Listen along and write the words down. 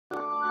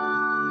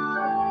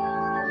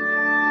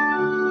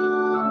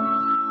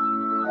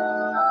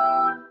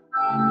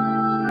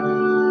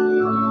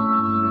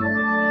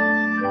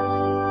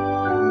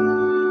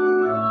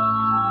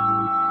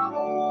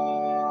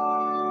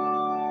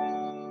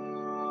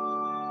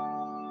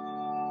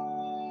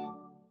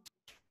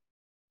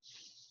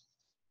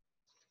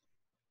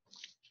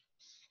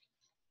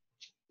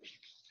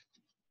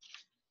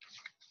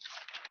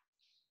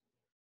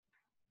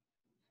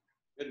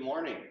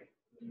morning.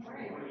 Good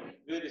morning.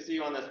 Good to see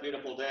you on this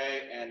beautiful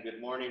day, and good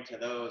morning to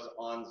those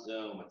on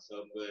Zoom. It's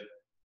so good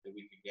that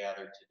we could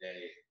gather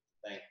today.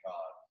 Thank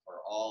God for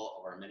all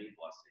of our many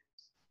blessings.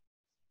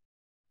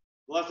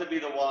 Blessed be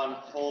the one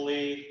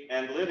holy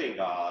and living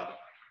God.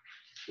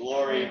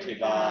 Glory to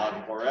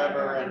God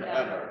forever and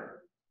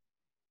ever.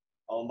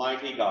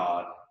 Almighty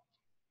God,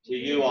 to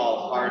you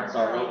all hearts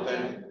are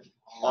open,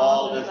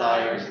 all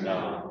desires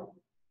known,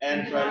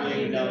 and from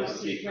you no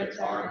secrets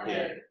are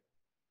hid.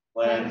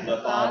 Cleanse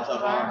the thoughts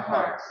of our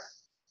hearts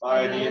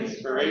by the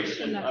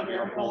inspiration of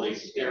your Holy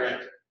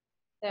Spirit,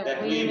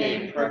 that we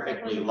may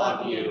perfectly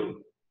love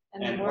you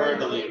and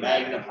worthily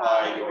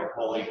magnify your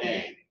holy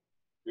name.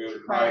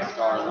 Through Christ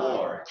our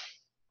Lord.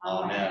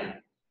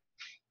 Amen.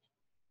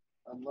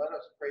 And let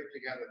us pray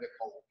together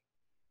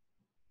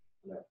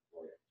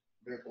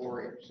the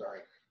glory.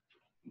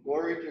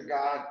 Glory to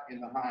God in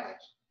the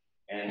highest.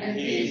 And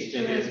peace to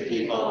his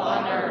people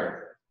on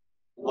earth.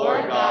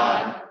 Lord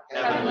God,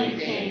 heavenly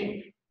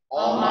King,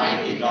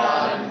 Almighty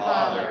God and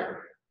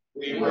Father,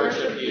 we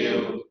worship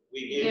you,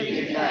 we give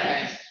you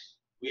thanks,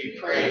 we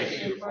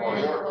praise you for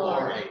your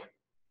glory.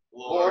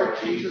 Lord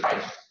Jesus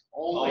Christ,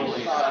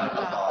 only Son of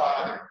the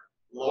Father,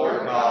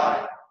 Lord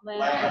God,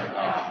 Lamb of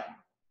God,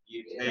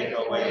 you take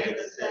away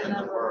the sin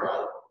of the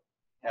world.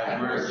 Have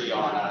mercy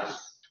on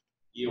us.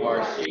 You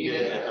are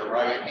seated at the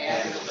right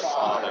hand of the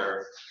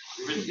Father.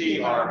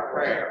 Receive our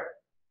prayer.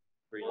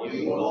 For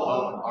you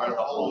alone are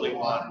the Holy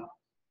One.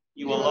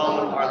 You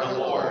alone are the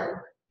Lord.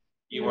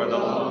 You are the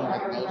Lord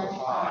Most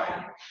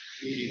High,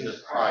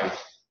 Jesus Christ,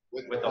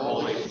 with the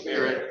Holy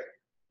Spirit,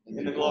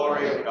 in the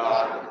glory of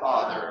God the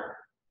Father.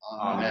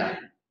 Amen.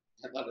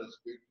 And let us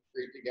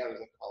read together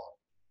the column.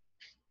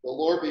 The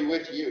Lord be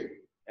with you.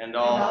 And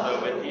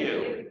also with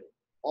you.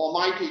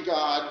 Almighty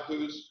God,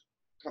 whose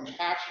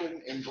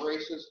compassion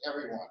embraces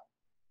everyone,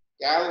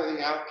 gather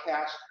the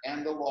outcast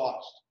and the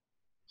lost,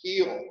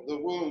 heal the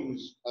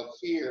wounds of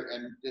fear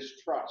and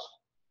distrust,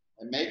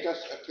 and make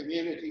us a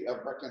community of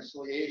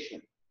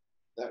reconciliation,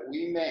 that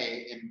we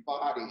may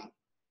embody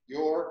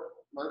your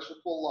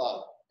merciful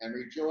love and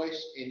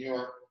rejoice in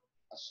your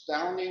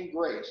astounding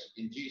grace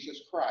in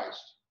Jesus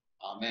Christ.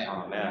 Amen.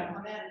 Amen.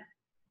 Amen.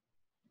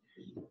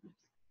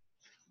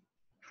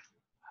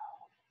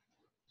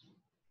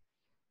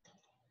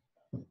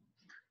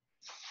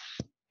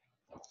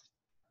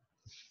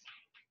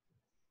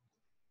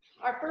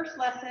 Our first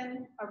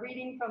lesson, a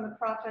reading from the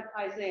prophet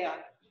Isaiah.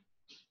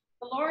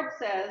 The Lord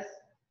says,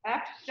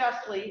 "Act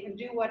justly and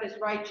do what is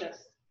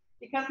righteous,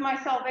 because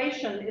my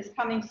salvation is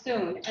coming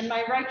soon, and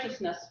my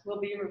righteousness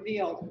will be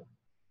revealed.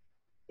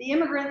 The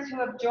immigrants who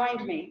have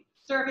joined me,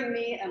 serving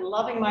me and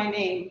loving my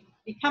name,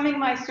 becoming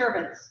my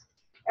servants,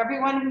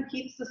 everyone who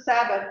keeps the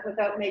Sabbath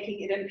without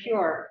making it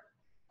impure,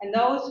 and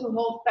those who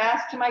hold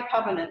fast to my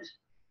covenant,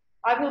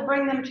 I will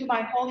bring them to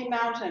my holy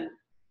mountain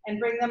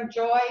and bring them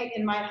joy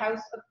in my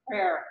house of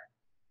prayer.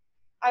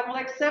 I will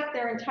accept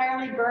their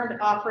entirely burned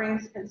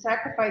offerings and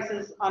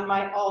sacrifices on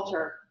my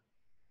altar.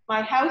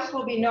 My house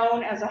will be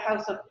known as a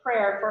house of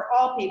prayer for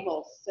all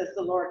peoples, says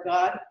the Lord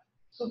God,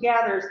 who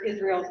gathers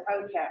Israel's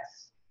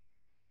outcasts.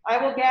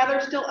 I will gather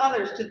still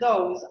others to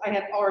those I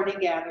have already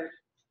gathered."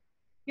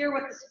 Hear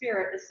what the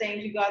Spirit is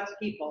saying to God's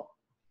people.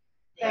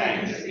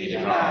 Thanks be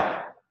to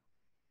God.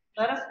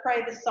 Let us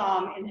pray the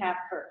psalm in half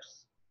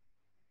verse.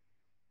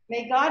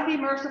 May God be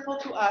merciful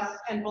to us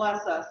and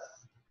bless us.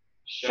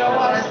 Show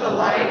us the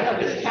light of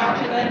his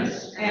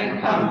countenance and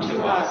come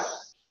to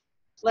us.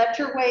 Let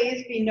your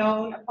ways be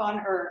known upon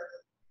earth,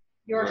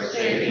 your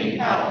saving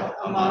health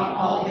among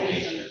all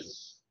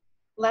nations.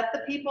 Let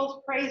the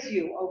peoples praise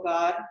you, O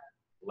God.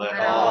 Let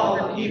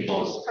all the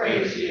peoples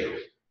praise you.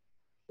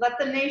 Let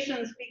the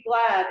nations be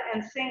glad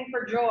and sing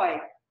for joy.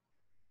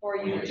 For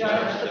you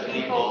judge the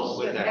peoples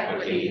with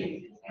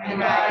equity and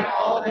guide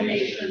all the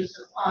nations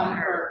upon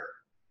earth.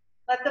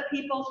 Let the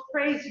peoples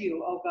praise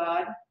you, O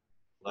God.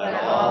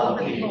 Let all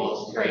the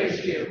peoples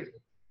praise you.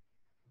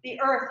 The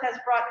earth has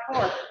brought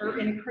forth her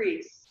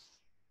increase.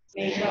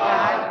 May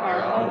God,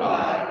 our own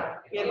God,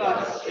 give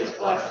us his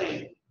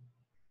blessing.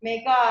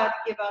 May God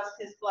give us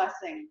his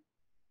blessing.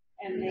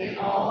 And may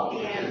all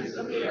the ends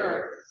of the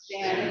earth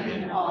stand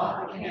in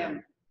awe of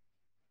him.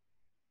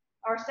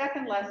 Our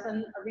second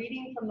lesson, a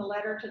reading from the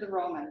letter to the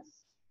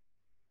Romans.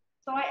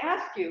 So I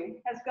ask you,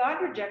 has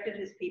God rejected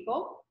his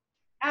people?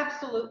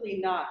 Absolutely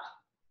not.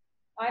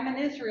 I'm an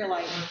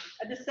Israelite,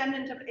 a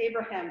descendant of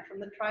Abraham from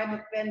the tribe of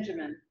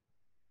Benjamin.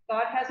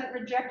 God hasn't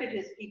rejected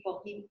his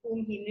people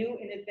whom he knew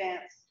in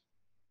advance.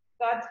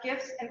 God's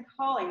gifts and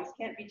callings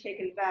can't be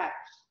taken back.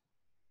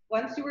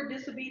 Once you were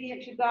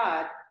disobedient to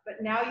God,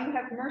 but now you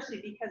have mercy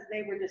because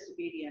they were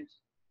disobedient.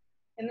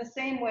 In the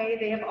same way,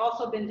 they have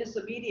also been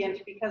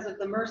disobedient because of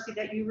the mercy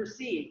that you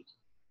received.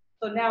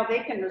 So now they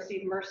can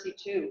receive mercy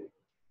too.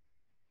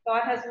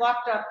 God has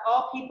locked up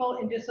all people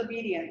in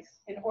disobedience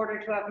in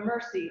order to have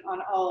mercy on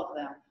all of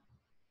them.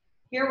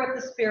 Hear what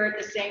the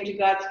Spirit is saying to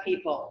God's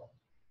people.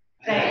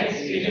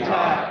 Thanks be to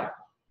God.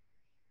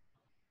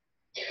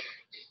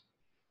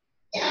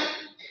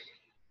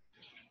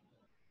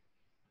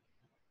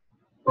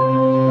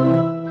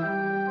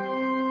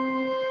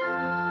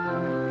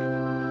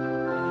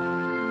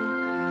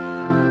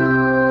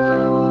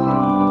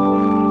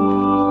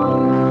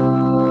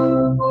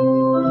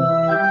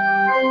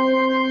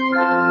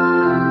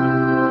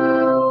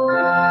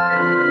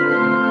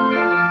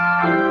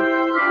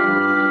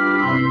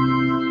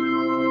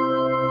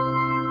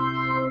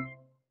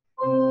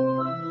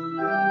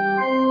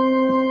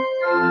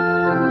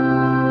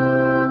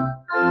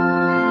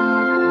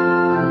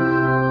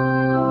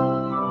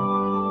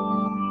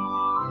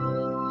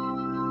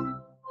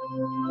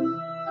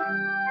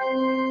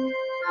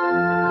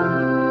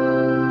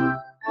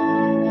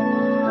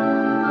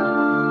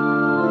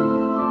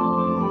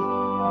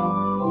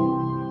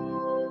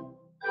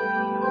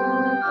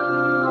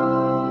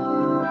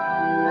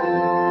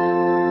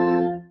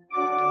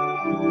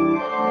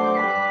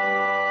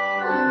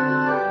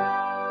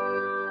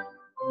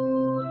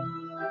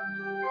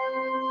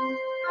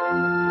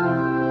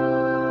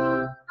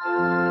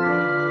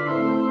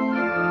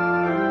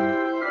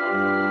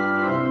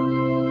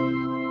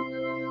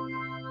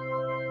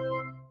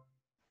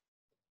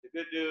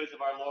 good news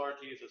of our Lord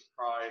Jesus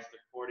Christ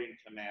according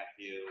to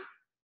Matthew.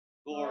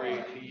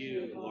 Glory to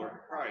you, Lord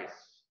Christ.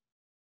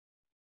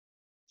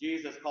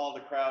 Jesus called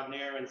the crowd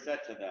near and said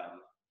to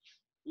them,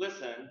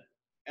 listen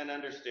and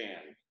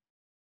understand.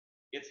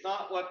 It's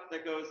not what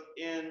that goes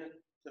into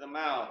the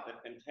mouth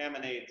that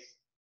contaminates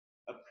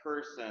a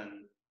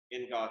person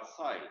in God's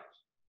sight.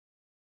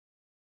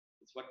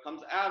 It's what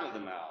comes out of the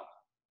mouth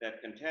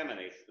that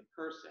contaminates the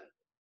person.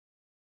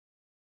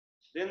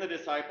 Then the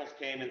disciples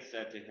came and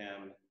said to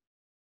him,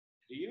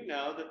 do you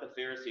know that the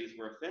Pharisees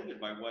were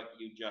offended by what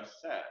you just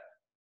said?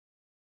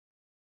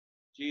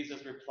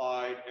 Jesus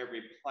replied,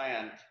 every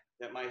plant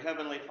that my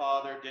heavenly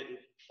Father didn't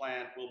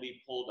plant will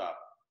be pulled up.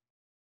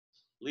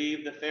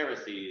 Leave the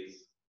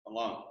Pharisees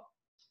alone.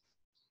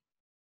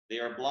 They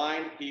are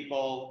blind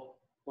people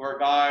who are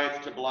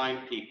guides to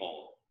blind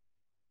people.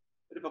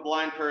 But if a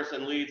blind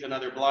person leads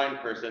another blind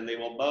person, they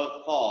will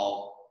both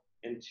fall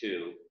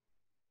into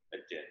a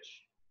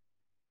ditch.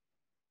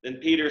 Then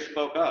Peter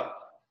spoke up.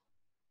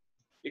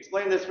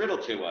 Explain this riddle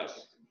to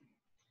us.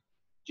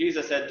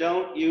 Jesus said,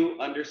 don't you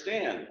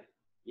understand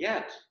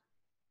yet?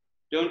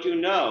 Don't you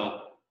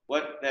know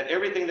that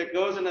everything that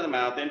goes into the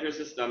mouth enters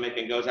the stomach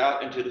and goes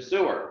out into the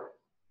sewer?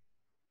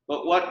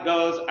 But what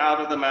goes out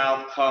of the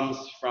mouth comes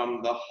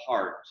from the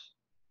heart.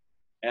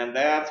 And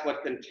that's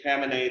what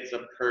contaminates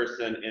a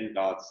person in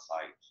God's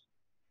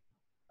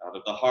sight. Out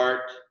of the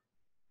heart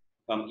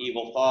come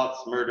evil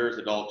thoughts, murders,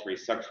 adultery,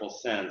 sexual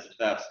sins,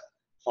 thefts,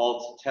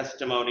 false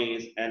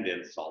testimonies, and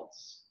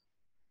insults.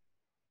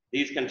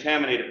 These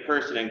contaminate a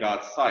person in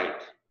God's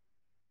sight.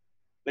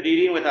 But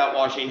eating without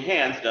washing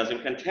hands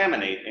doesn't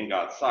contaminate in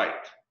God's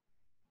sight.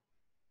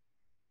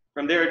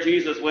 From there,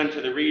 Jesus went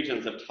to the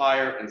regions of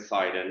Tyre and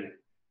Sidon.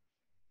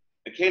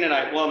 A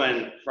Canaanite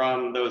woman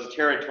from those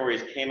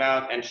territories came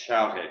out and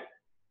shouted,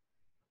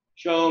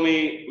 show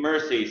me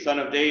mercy, Son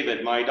of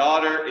David. My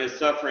daughter is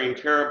suffering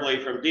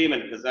terribly from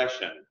demon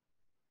possession.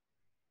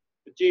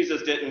 But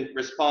Jesus didn't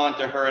respond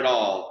to her at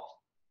all.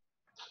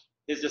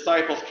 His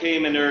disciples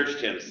came and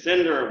urged him,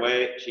 send her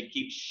away. She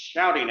keeps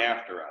shouting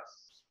after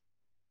us.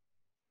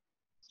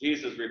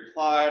 Jesus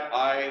replied,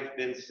 I've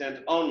been sent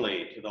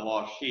only to the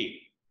lost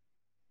sheep,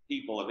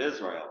 people of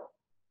Israel.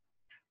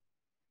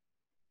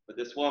 But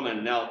this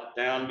woman knelt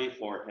down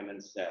before him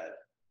and said,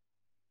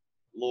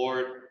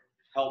 Lord,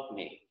 help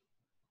me.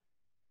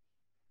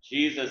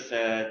 Jesus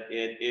said,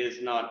 it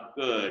is not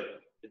good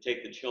to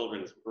take the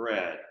children's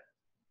bread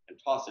and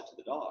toss it to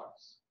the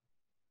dogs.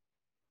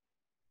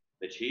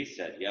 But she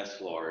said, yes,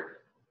 Lord,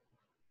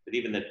 but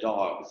even the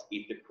dogs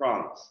eat the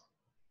crumbs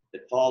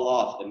that fall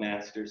off the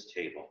master's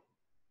table.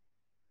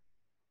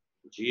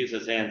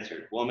 Jesus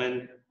answered,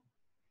 woman,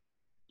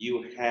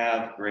 you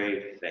have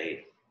great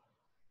faith.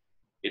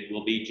 It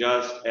will be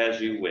just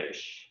as you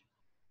wish.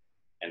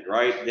 And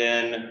right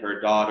then her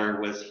daughter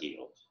was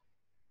healed.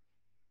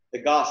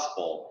 The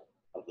gospel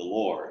of the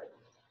Lord.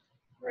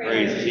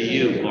 Praise to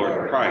you,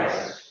 Lord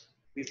Christ.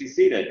 Please be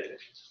seated.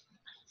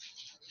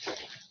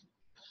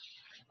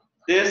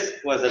 This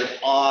was an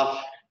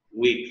off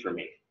week for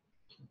me.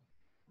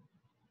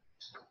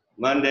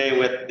 Monday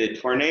with the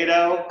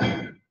tornado,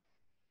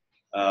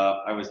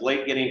 I was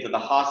late getting to the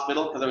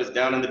hospital because I was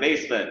down in the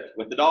basement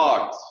with the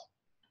dogs,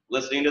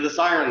 listening to the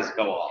sirens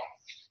go off.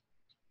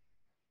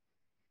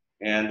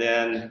 And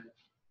then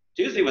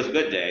Tuesday was a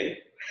good day.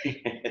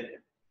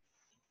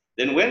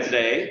 Then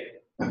Wednesday,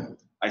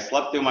 I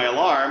slept through my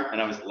alarm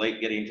and I was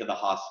late getting to the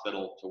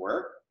hospital to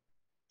work,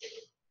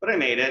 but I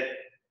made it.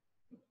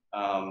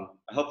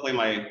 Hopefully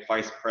my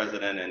vice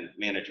president and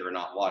manager are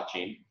not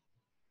watching.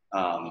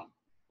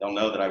 They'll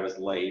know that I was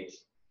late,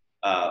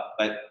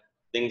 but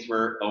things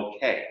were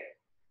okay.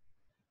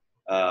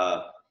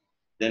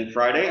 Then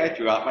Friday, I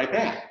threw out my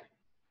back.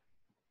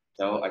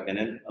 So I've been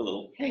in a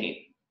little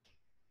pain.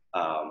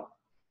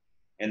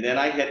 And then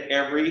I hit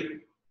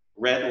every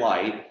red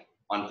light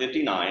on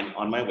 59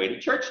 on my way to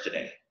church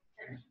today.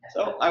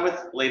 So I was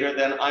later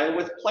than I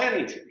was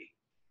planning to be.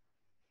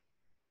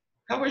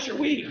 How was your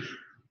week?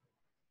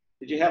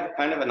 Did you have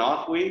kind of an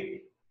off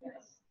week?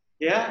 Yes.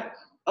 Yeah?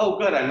 Oh,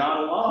 good, I'm not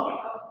alone.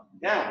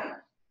 Yeah.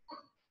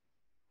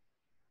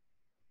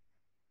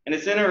 And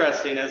it's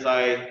interesting as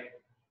I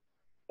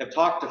have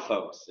talked to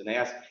folks and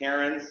asked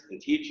parents and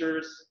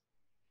teachers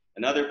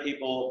and other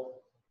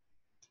people,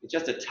 it's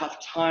just a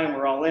tough time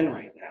we're all in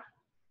right now.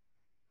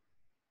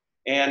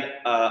 And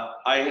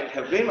I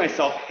have made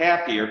myself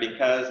happier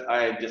because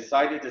I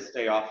decided to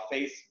stay off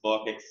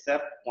Facebook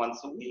except once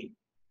a week.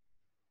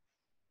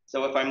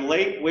 So if I'm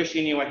late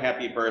wishing you a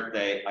happy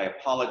birthday, I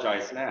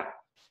apologize now.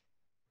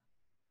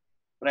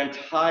 But I'm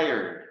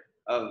tired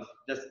of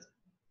just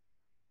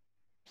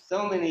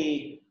so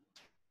many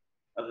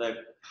of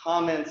the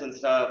comments and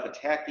stuff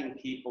attacking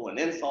people and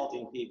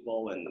insulting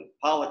people and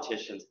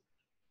politicians.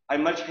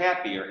 I'm much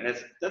happier, and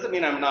it doesn't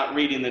mean I'm not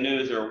reading the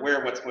news or aware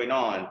of what's going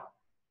on.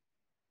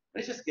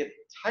 I just get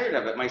tired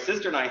of it. My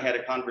sister and I had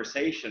a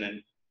conversation,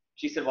 and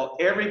she said, well,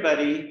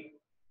 everybody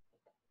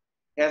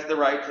has the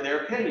right to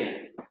their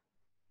opinion.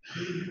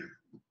 You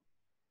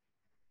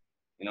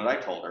know what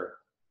I told her?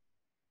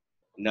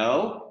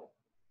 No,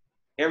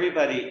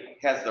 everybody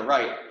has the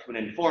right to an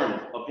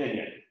informed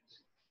opinion.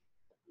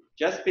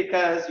 Just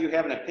because you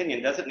have an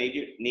opinion doesn't mean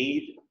you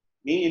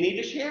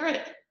need to share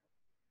it.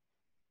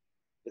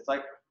 It's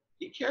like,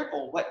 be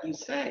careful what you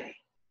say.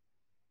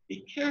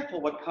 Be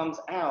careful what comes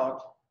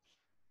out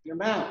your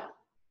mouth.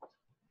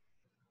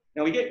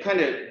 Now, we get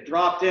kind of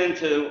dropped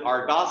into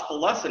our gospel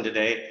lesson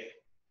today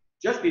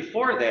just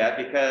before that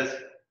because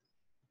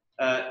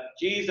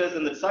Jesus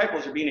and the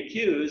disciples are being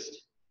accused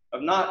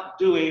of not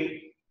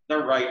doing the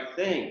right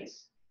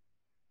things.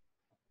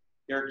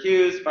 They're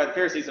accused by the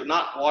Pharisees of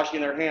not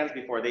washing their hands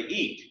before they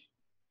eat.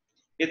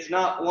 It's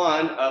not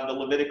one of the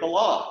Levitical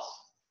laws.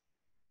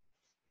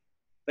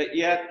 But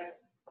yet,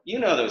 you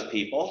know those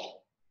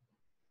people.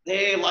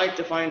 They like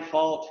to find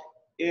fault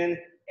in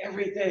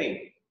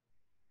everything.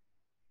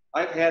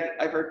 I've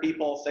heard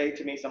people say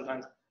to me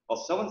sometimes,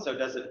 well, so-and-so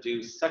doesn't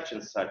do such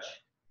and such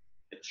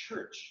at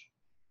church.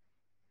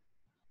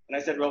 And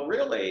I said, well,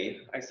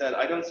 really? I said,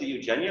 I don't see you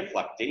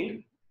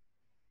genuflecting.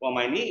 Well,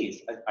 my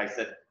knees. I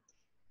said,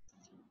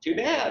 too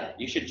bad.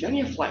 You should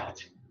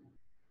genuflect.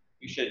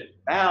 You should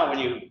bow when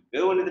you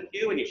go into the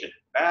pew, and you should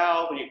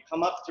bow when you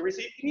come up to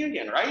receive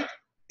communion, right?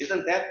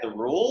 Isn't that the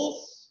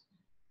rules?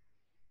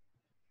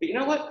 But you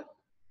know what?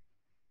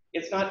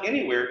 It's not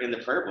anywhere in the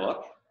prayer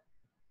book.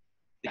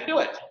 They do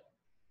it.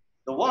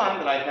 The one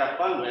that I have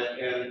fun with,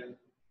 and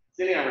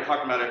Cindy and I were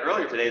talking about it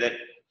earlier today, that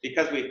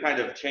because we've kind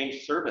of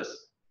changed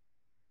service,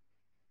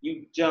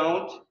 you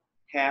don't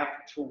have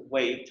to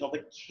wait till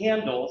the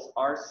candles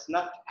are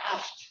snuffed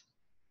out.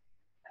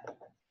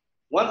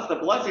 Once the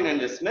blessing and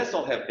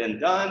dismissal have been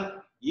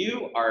done,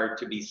 you are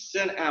to be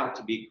sent out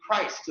to be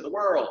Christ to the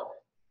world.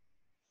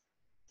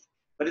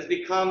 But it's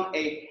become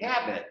a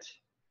habit,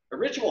 a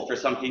ritual for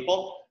some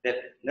people, that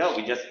no,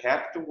 we just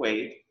have to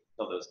wait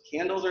till those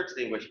candles are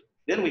extinguished,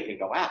 then we can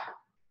go out.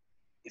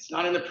 It's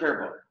not in the prayer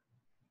book.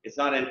 It's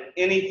not in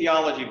any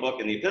theology book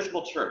in the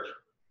Episcopal Church.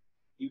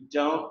 You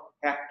don't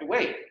have to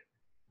wait.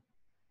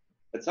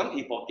 But some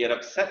people get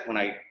upset when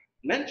I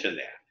mention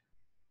that.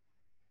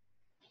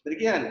 But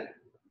again,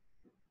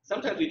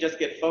 sometimes we just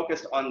get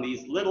focused on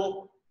these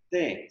little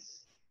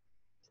things.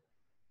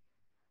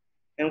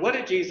 And what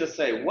did Jesus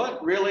say?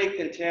 What really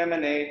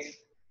contaminates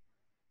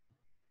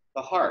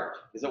the heart?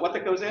 Is it what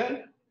that goes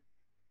in?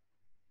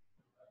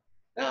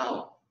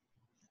 No,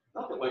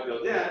 not that what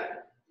goes in.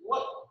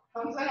 What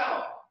comes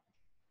out?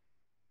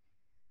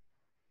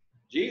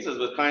 Jesus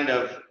was kind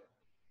of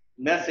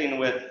messing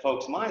with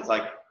folks' minds.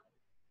 Like,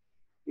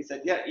 he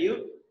said, yeah,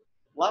 a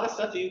lot of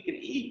stuff you can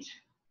eat.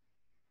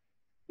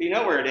 You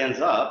know where it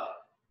ends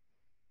up.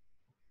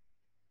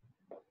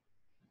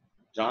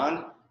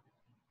 John,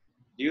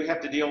 do you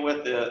have to deal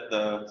with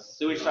the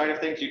sewage side of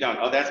things? You don't.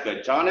 Oh, that's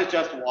good. John is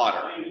just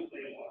water.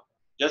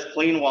 Just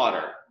clean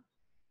water.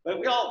 But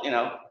we all,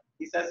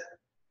 he says,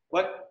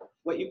 what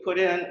you put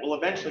in will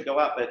eventually go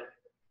out, but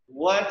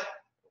what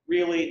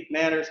really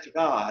matters to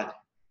God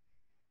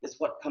is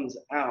what comes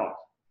out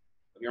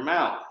of your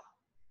mouth.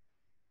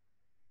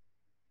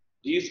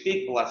 Do you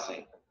speak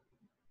blessing?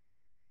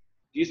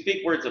 Do you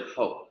speak words of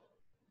hope?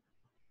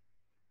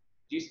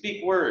 Do you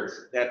speak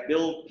words that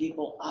build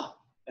people up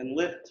and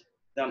lift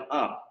them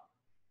up?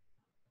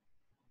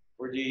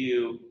 Or do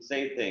you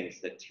say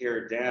things that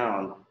tear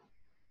down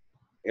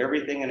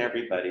everything and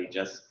everybody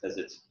just because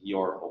it's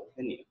your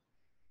opinion?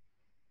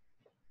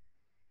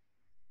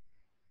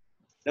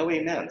 No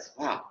amens.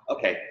 Wow.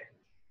 Okay.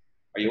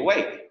 Are you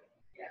awake?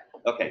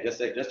 Yeah. Okay.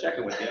 Just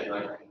checking with you.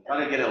 I'm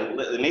trying to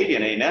get the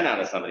median amen out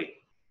of somebody.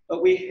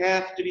 But we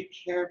have to be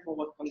careful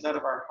what comes out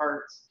of our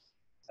hearts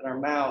and our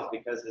mouths,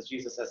 because as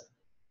Jesus says,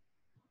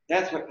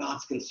 that's what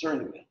God's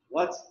concerned with.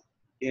 What's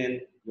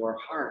in your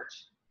heart?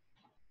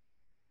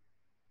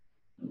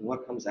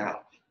 What comes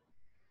out?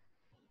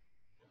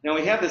 Now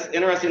we have this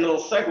interesting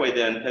little segue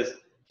then, because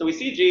so we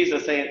see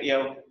Jesus saying,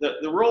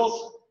 the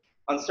rules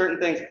on certain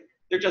things,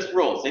 they're just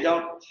rules. They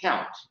don't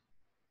count.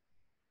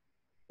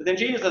 But then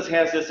Jesus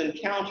has this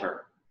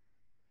encounter.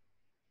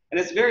 And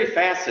it's very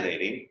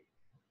fascinating,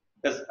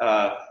 because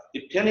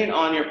depending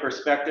on your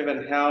perspective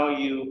and how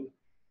you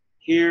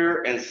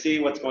hear and see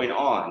what's going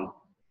on,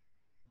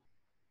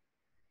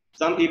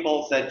 some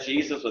people said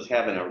Jesus was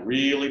having a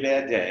really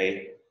bad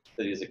day,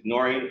 that he was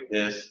ignoring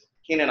this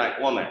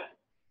Canaanite woman.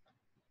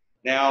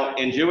 Now,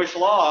 in Jewish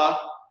law,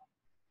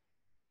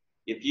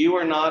 if you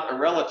are not a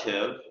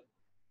relative,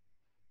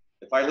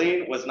 if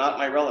Eileen was not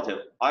my relative,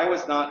 I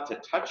was not to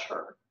touch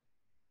her.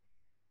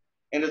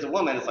 And as a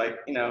woman, it's like,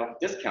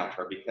 discount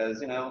her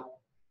because,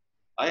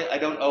 I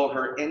don't owe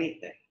her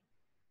anything.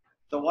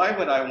 So why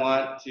would I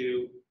want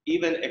to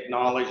even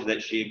acknowledge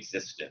that she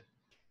existed?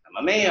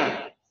 I'm a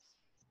man.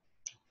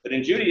 But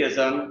in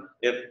Judaism,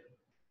 if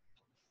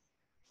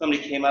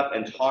somebody came up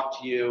and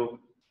talked to you,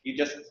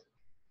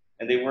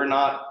 and they were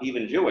not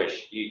even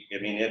Jewish,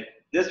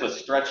 this was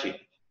stretching.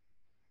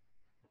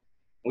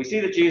 We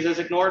see that Jesus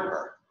ignored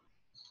her,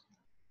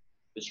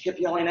 but she kept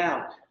yelling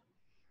out,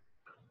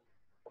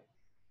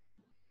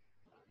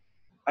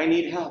 I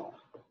need help.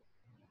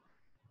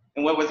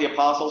 And what was the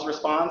apostles'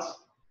 response?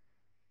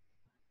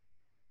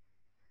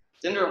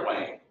 Send her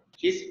away.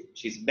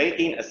 She's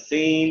making a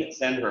scene,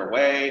 send her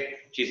away.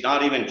 She's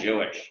not even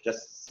Jewish,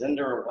 just send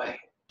her away.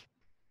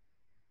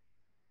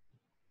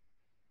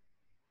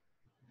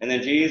 And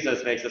then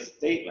Jesus makes a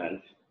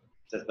statement,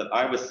 says, but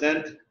I was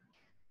sent to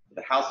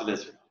the house of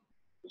Israel,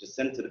 which is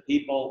sent to the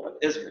people of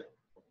Israel.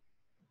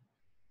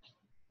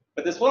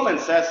 But this woman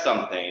says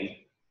something,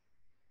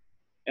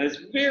 and it's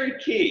very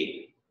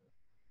key.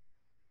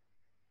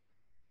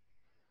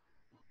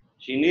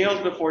 She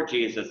kneels before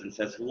Jesus and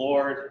says,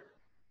 Lord,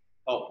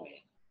 help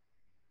me.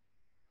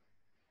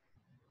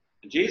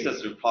 And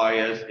Jesus' reply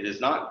is, it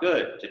is not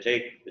good to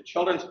take the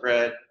children's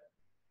bread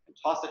and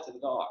toss it to the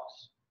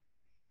dogs.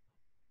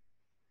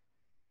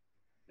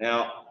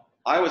 Now,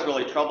 I was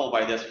really troubled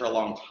by this for a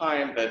long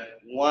time, but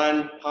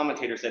one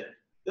commentator said,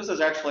 this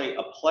is actually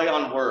a play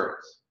on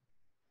words,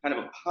 kind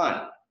of a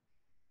pun.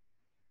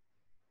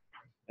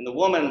 And the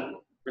woman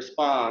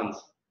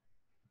responds,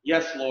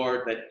 yes,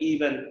 Lord, but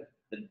even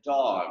the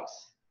dogs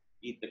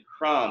eat the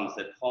crumbs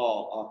that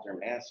fall off their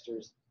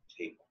master's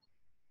table.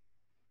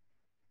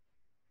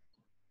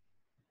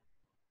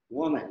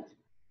 Woman,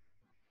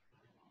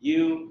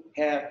 you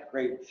have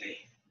great faith.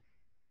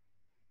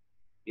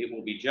 It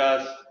will be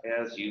just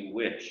as you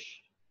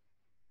wish.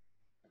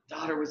 The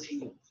daughter was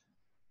healed.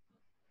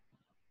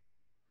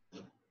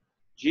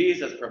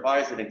 Jesus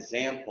provides an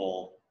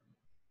example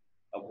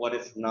of what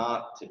it's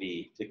not to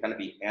be, to kind of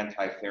be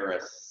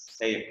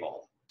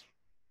anti-Pharisaical.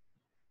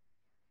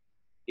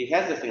 He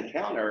has this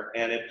encounter,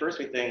 and at first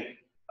we think,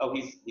 oh,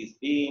 he's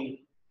being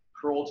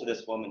cruel to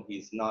this woman.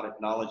 He's not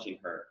acknowledging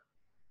her.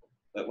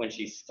 But when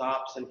she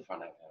stops in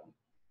front of him,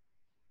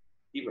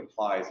 he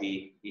replies.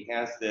 He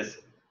has this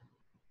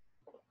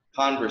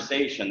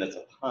conversation that's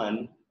a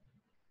pun.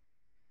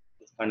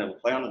 It's kind of a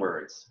play on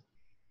words.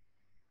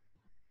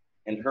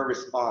 And her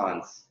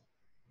response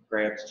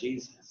grabs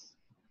Jesus.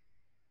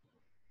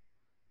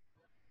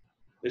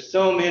 There's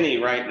so many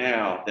right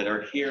now that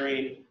are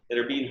hearing, that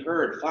are being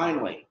heard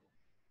finally,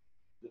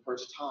 for the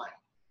first time.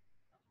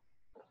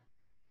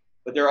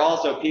 But there are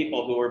also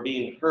people who are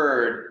being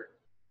heard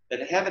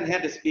that haven't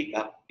had to speak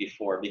up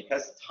before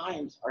because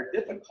times are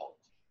difficult.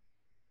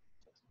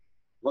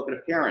 Look at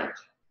a parent.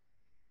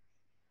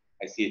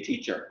 I see a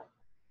teacher,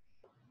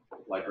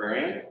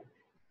 librarian.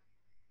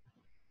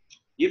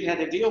 You've had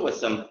to deal with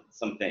some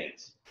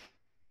things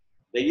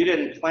that you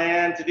didn't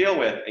plan to deal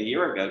with a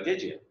year ago,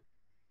 did you?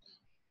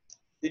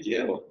 Did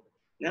you?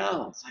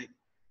 No. It's like,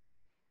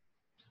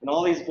 and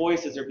all these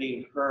voices are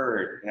being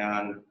heard,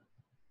 and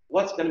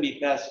what's going to be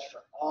best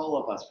for all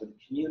of us, for the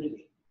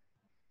community?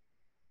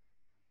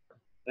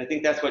 And I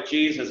think that's what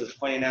Jesus is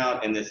pointing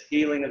out in this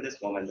healing of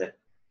this woman, that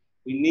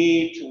we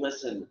need to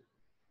listen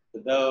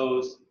to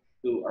those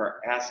who are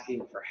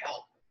asking for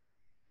help.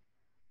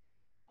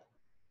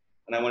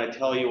 And I want to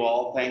tell you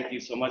all, thank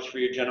you so much for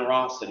your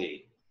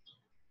generosity.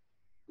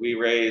 We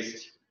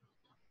raised,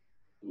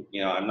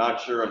 I'm not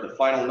sure of the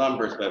final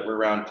numbers, but we're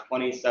around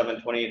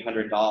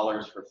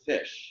 $2,800 for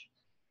fish.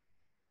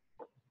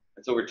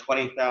 That's over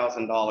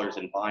 $20,000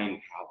 in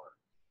buying power.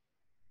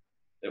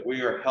 That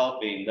we are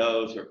helping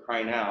those who are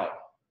crying out,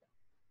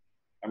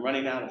 I'm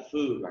running out of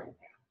food right now.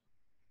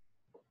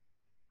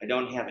 I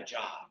don't have a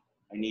job.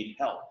 I need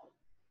help.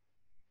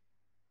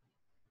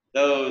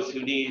 Those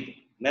who need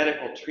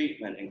medical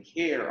treatment and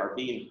care are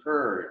being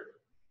heard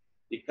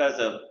because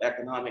of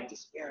economic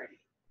disparity.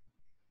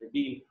 They're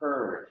being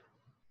heard.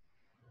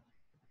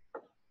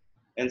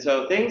 And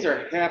so things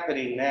are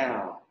happening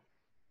now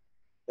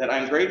that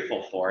I'm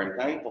grateful for and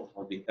thankful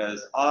for,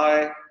 because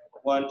I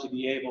want to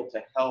be able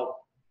to help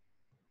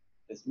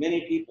as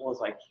many people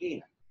as I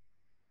can.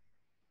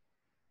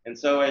 And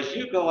so as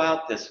you go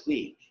out this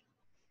week,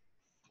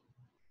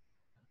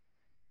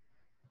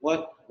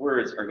 what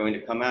words are going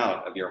to come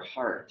out of your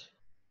heart?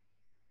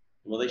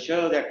 Will they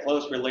show that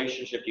close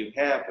relationship you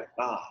have with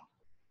God?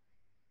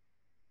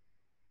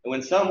 And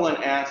when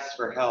someone asks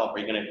for help, are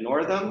you going to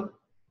ignore them?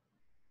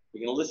 Are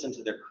you going to listen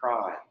to their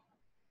cry?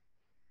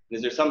 And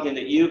is there something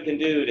that you can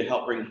do to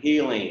help bring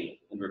healing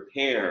and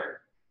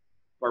repair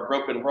to our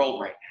broken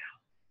world right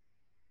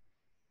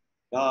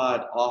now?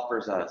 God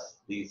offers us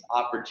these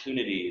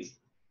opportunities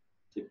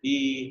to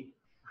be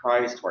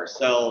Christ to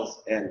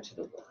ourselves and to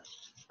the world.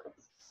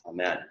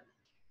 Amen.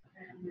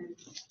 Amen.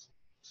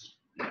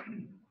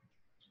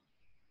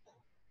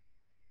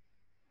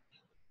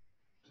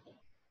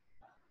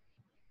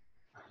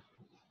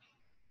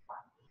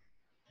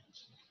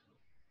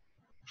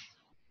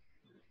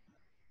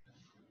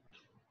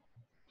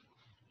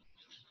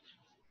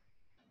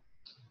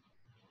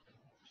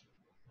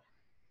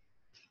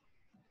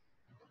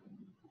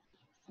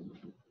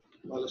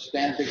 Let us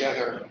stand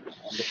together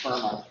and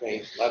affirm our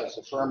faith. Let us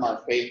affirm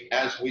our faith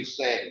as we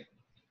say,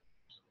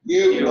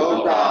 You,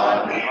 O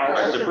God,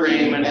 are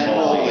supreme and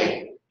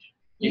holy.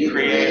 You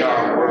create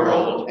our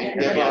world and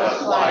give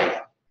us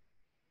life.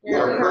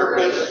 Your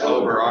purpose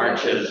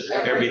overarches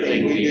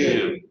everything we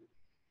do.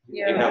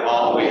 You have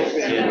always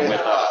been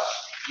with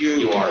us.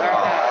 You are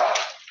God.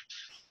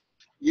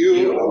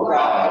 You, O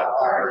God,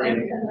 are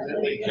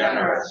infinitely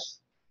generous,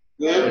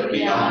 good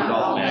beyond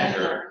all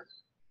measure.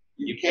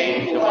 You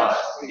came to us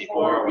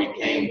before we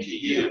came to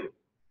you.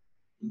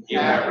 You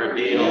have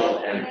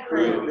revealed and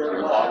proved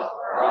your love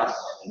for us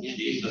in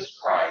Jesus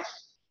Christ,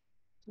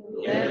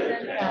 who lived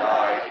and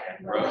died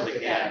and rose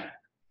again.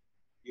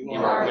 You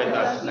are with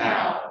us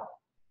now.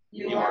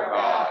 You are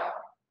God.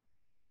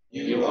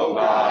 You, O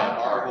God,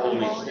 our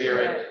Holy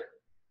Spirit,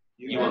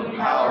 you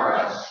empower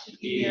us to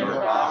be your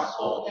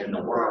gospel in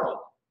the world.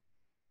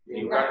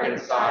 You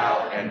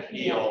reconcile and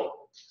heal.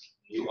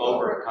 You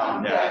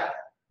overcome death.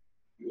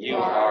 You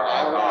are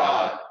our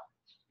God.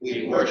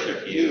 We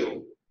worship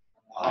you.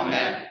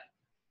 Amen.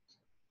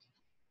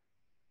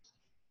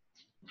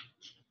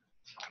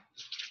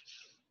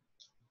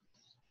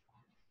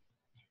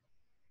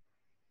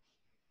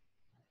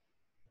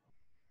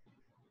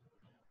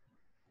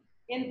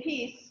 In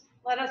peace,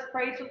 let us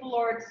pray to the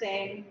Lord,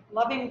 saying,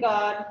 loving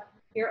God,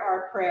 hear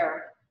our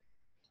prayer.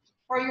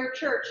 For your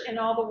church in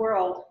all the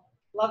world,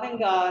 loving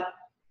God,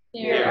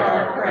 Hear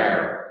our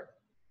prayer.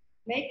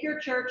 Make your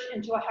church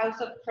into a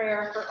house of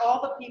prayer for all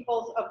the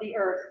peoples of the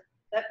earth,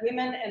 that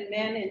women and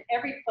men in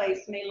every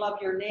place may love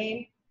your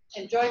name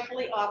and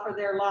joyfully offer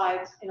their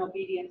lives in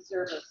obedient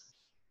service.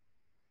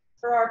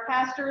 For our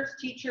pastors,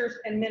 teachers,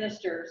 and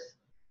ministers,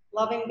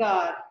 loving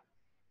God,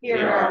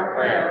 Hear our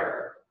prayer.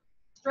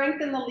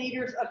 Strengthen the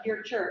leaders of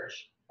your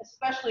church,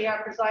 especially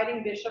our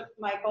presiding Bishop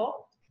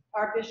Michael,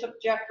 our Bishop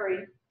Jeffrey,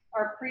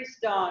 our priest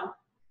Don,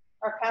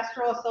 our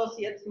pastoral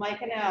associates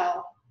Mike and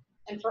Al,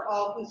 and for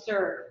all who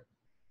serve.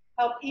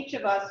 Help each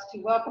of us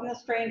to welcome the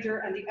stranger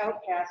and the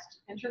outcast,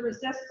 and to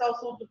resist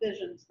social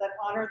divisions that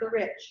honor the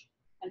rich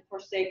and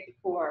forsake the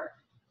poor.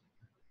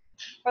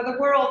 For the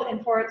world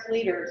and for its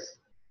leaders,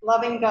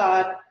 loving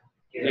God,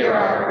 Hear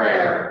our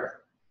prayer.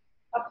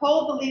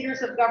 Uphold the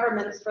leaders of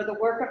governments for the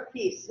work of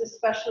peace,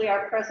 especially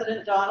our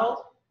President Donald,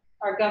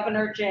 our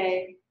Governor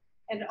Jay,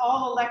 and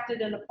all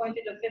elected and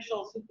appointed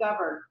officials who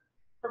govern.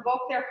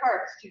 Provoke their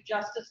hearts to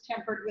justice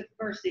tempered with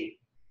mercy,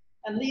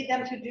 and lead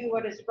them to do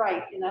what is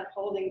right in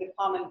upholding the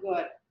common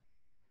good.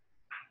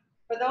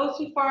 For those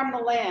who farm the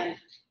land,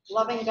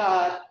 loving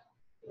God,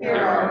 Hear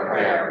our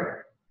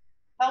prayer.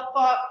 Help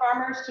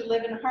farmers to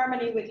live in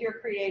harmony with your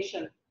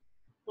creation.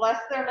 Bless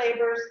their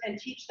labors and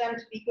teach them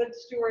to be good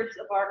stewards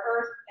of our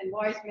earth and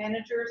wise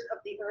managers of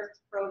the earth's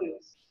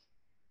produce.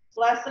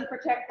 Bless and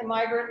protect the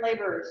migrant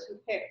laborers who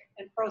pick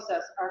and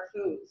process our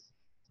foods.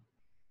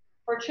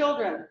 For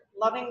children,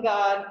 loving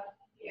God,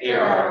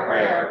 Hear our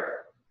prayer.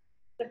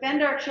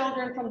 Defend our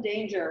children from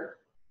danger.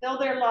 Fill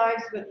their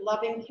lives with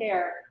loving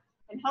care,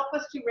 and help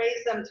us to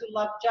raise them to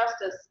love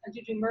justice and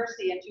to do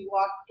mercy and to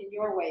walk in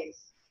your ways.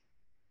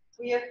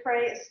 We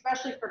pray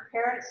especially for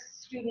parents,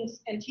 students,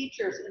 and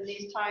teachers in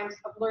these times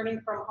of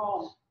learning from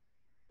home,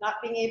 not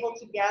being able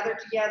to gather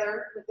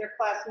together with their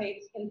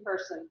classmates in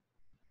person.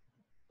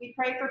 We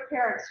pray for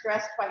parents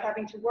stressed by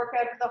having to work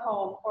out of the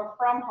home or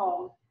from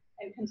home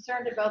and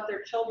concerned about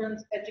their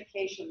children's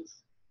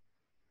educations.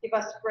 Give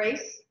us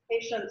grace,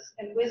 patience,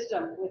 and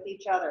wisdom with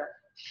each other.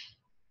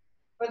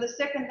 For the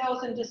sick and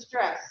those in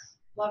distress,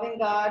 loving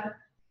God,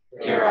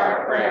 Hear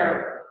our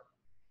prayer.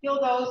 heal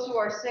those who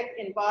are sick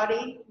in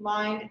body,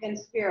 mind, and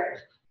spirit,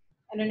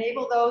 and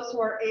enable those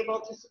who are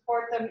able to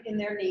support them in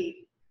their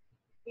need.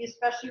 We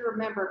especially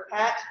remember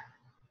Pat,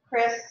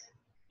 Chris,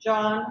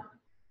 John,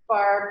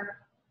 Barb,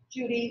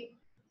 Judy,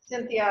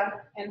 Cynthia,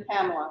 and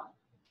Pamela.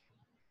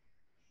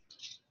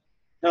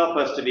 Help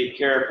us to be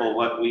careful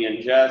what we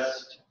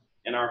ingest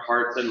in our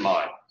hearts and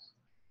minds,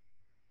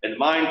 and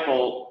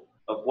mindful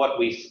of what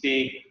we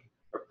speak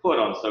or put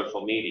on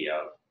social media.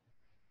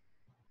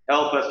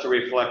 Help us to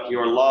reflect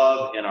your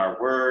love in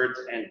our words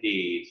and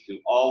deeds to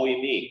all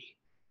we meet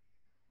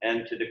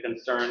and to the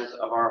concerns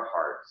of our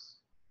hearts.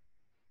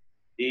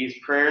 These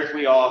prayers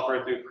we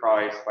offer through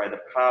Christ by the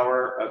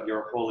power of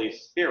your Holy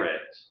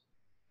Spirit.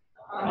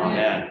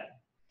 Amen.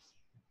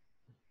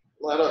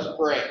 Let us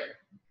pray.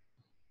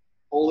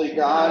 Holy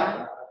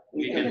God,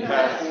 We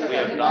confess we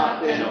have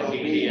not been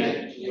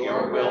obedient to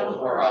your will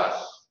for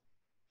us.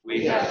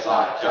 We have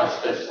sought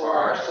justice for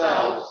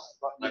ourselves,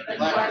 but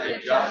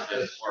neglected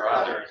justice for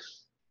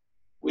others.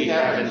 We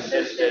have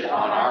insisted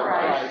on our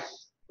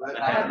rights, but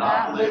have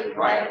not lived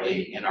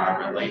rightly in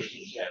our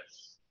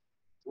relationships.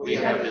 We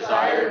have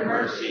desired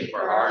mercy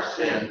for our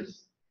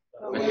sins,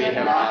 but we have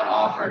not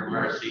offered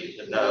mercy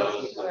to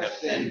those who have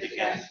sinned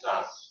against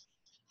us.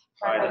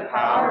 By the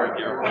power of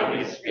your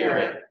Holy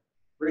Spirit,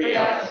 free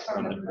us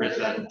from the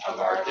prison of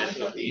our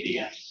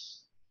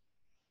disobedience.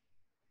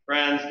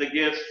 Friends, the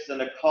gifts and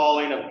the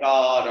calling of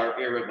God are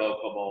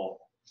irrevocable.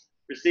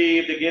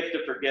 Receive the gift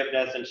of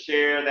forgiveness and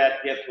share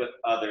that gift with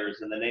others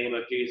in the name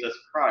of Jesus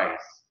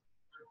Christ.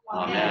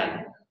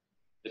 Amen.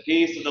 The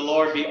peace of the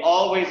Lord be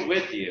always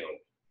with you.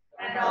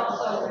 And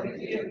also with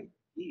you.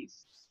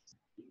 Peace.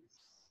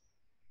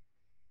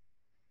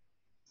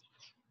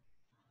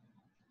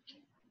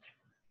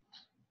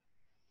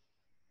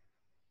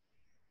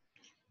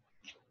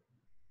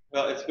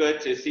 Well, it's good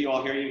to see you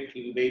all here.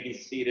 You may be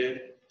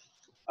seated.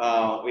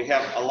 We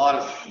have a lot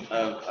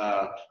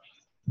of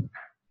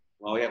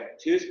Well, we have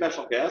two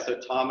special guests. So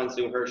Tom and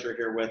Sue Hirsch are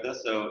here with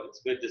us. So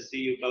it's good to see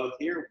you both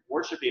here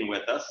worshiping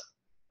with us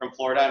from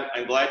Florida.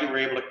 I'm glad you were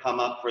able to come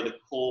up for the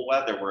cool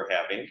weather we're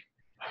having.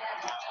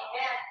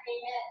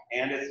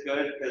 And it's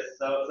good because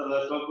so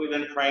that's what we've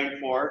been praying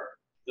for.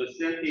 So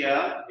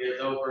Cynthia is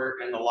over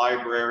in the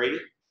library.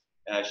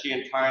 She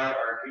and Tyler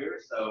are here.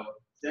 So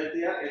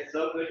Cynthia, it's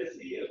so good to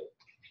see you.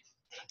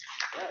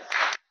 Yes.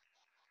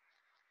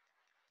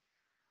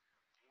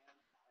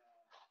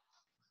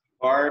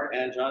 Barb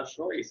and John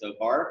Shorey. So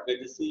Barb, good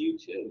to see you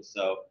too.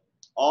 So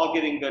all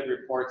getting good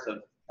reports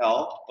of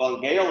health.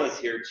 Well, Gail is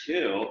here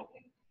too.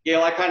 Gail,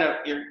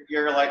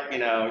 you're like,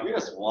 you're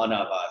just one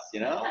of us,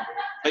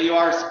 but you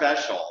are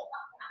special.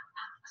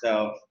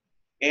 So,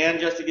 and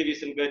just to give you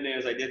some good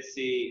news, I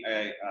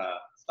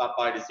stopped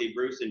by to see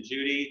Bruce and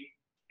Judy,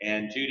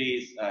 and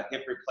Judy's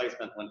hip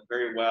replacement went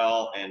very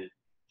well, and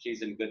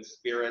she's in good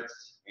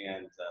spirits.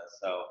 And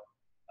so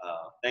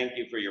thank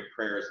you for your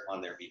prayers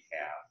on their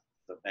behalf.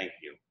 So thank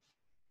you.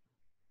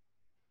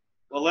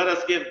 Well, let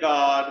us give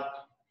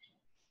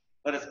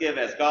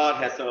as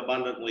God has so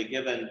abundantly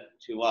given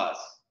to us.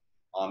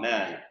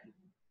 Amen.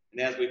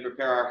 And as we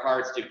prepare our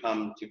hearts to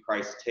come to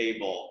Christ's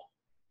table,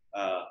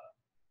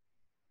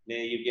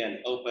 may you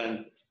again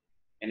open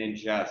and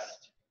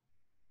ingest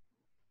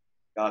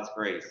God's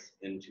grace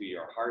into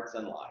your hearts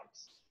and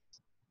lives.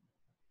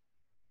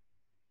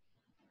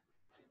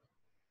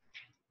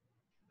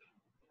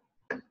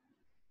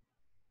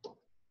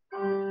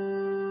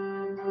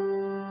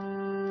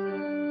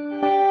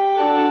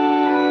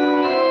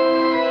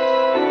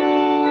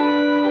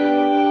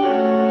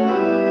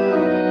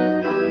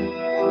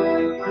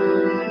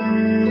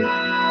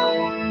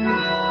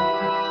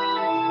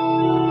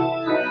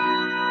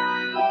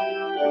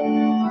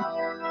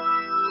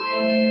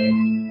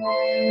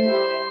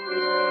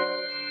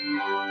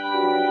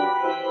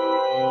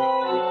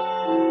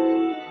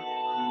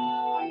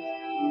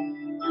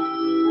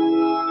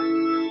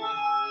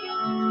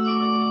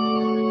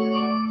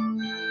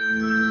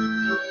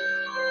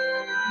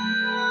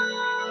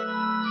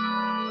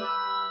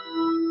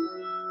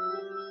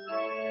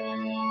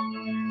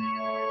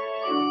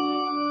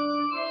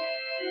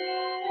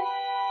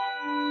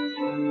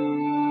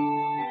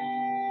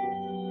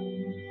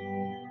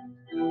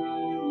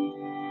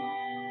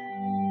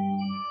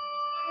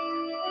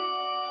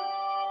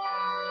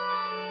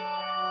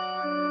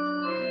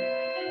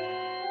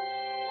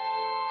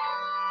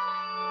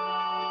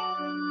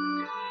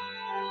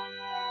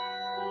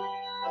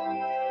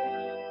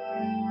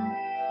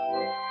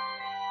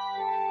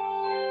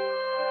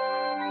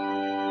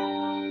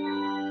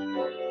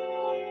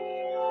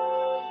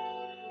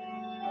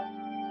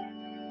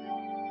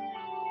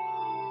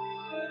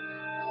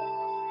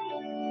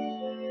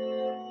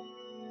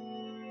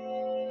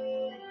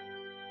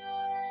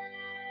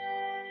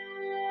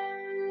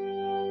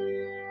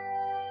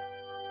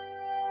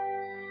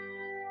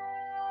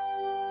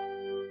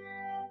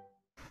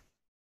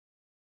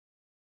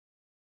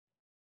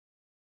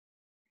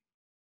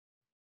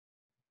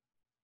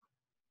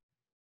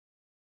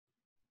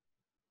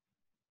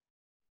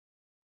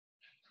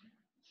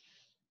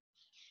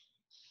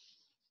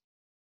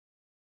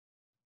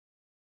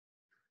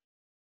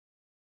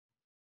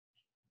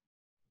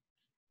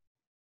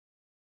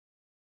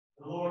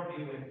 The Lord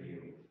be with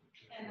you.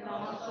 And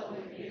also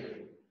with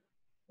you.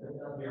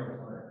 Lift up your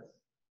hearts.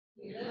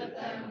 We lift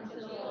them to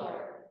the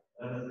Lord.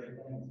 Let us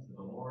give thanks to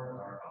the Lord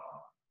our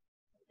God.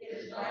 It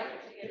is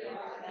right to give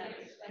our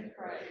thanks and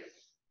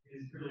praise. It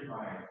is truly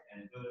right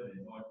and good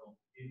and joyful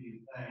to give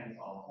you thanks,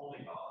 all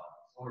holy God,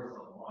 source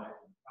of life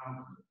and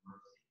fountain of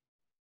mercy.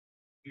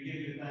 We give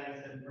you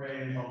thanks and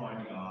praise,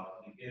 Almighty God,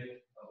 for the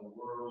gift of a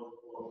world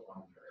full of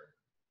wonder,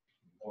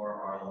 for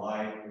our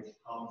life which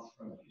comes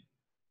from you.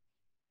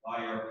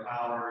 By your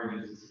power,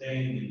 you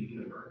sustain the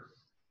universe.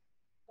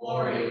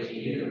 Glory to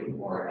you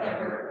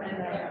forever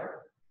and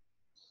ever.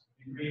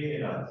 You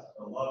created us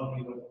to love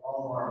you with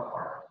all our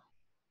heart,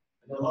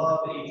 and to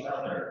love each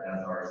other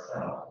as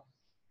ourselves.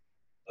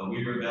 Though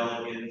we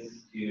rebel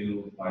against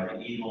you by the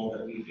evil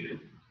that we do.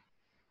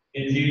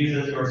 In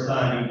Jesus, your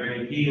Son, you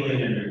bring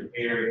healing and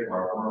repair to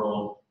our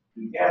world.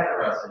 You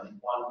gather us in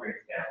one great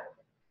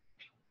family.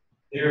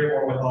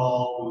 Therefore, with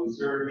all who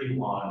serve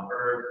you on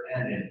earth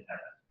and in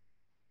heaven,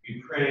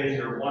 we praise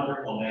your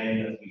wonderful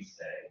name as we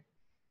say,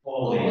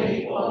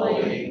 Holy,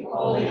 holy,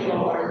 holy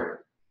Lord,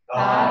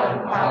 God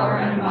of power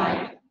and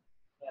might.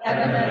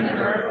 Heaven and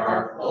earth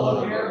are full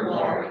of your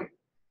glory.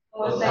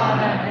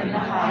 Hosanna in the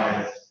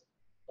highest.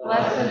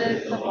 Blessed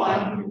is the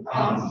one who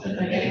comes in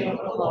the name of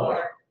the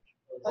Lord.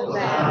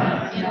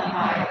 Hosanna in the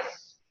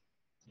highest.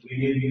 We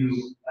give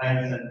you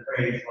thanks and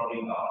praise,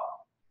 loving God,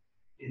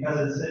 because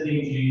in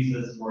sending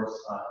Jesus, your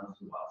Son,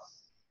 to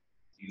us,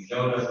 you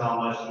showed us how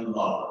much you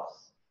love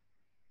us.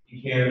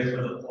 He cares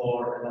for the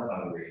poor and the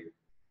hungry.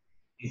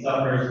 He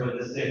suffers with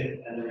the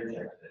sick and the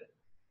rejected.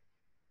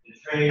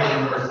 Betrayed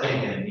and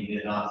forsaken, he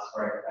did not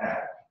strike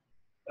back,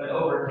 but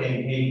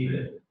overcame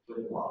hatred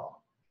with love.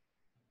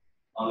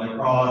 On the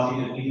cross,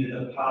 he defeated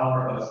the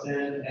power of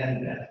sin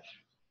and death.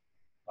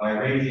 By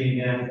raising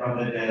him from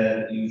the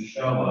dead, you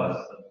show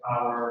us the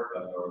power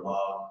of your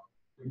love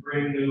to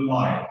bring new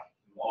life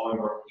to all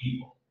your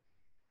people.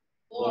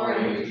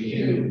 Glory to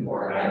you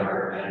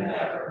forever and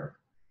ever.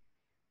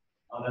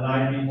 On the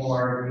night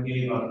before he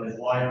gave up his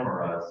life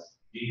for us,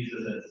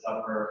 Jesus at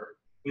supper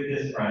with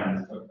his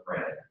friends took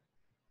bread,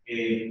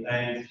 gave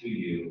thanks to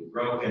you,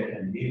 broke it,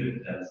 and gave it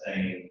to them,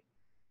 saying,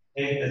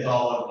 "Take this,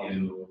 all of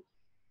you,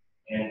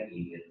 and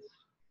eat it.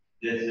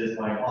 This is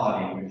my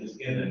body, which is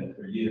given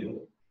for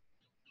you."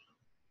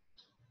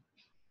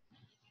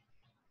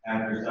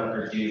 After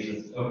supper,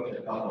 Jesus took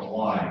a cup of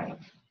wine,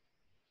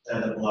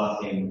 said a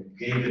blessing,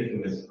 gave it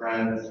to his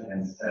friends,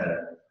 and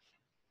said,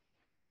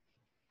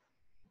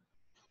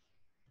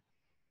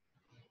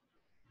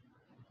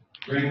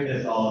 "Drink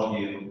this, all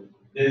of you.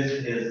 This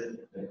is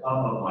the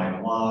cup of my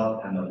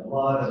blood and the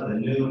blood of the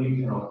new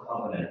eternal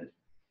covenant,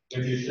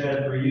 which is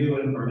shed for you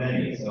and for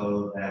many,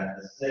 so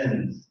that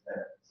sins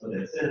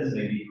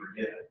may be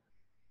forgiven.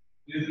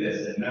 Do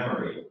this in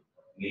memory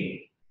of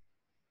me."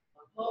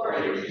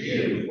 Glory to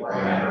you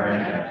forever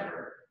and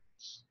ever.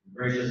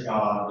 Gracious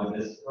God,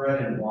 with this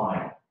bread and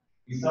wine,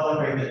 we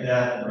celebrate the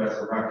death and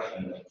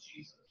resurrection of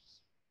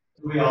Jesus.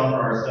 We offer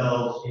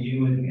ourselves to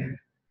you in him.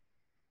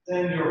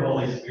 Send your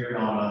Holy Spirit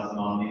on us and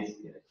on these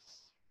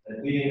gifts, that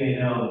we may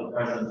know the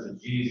presence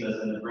of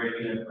Jesus in the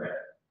breaking of bread,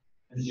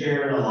 and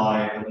share in the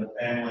life of the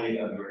family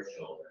of your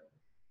children.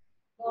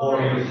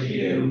 Glory to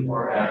you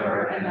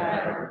forever and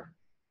ever.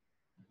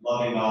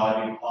 Loving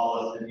God, you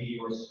call us to be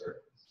your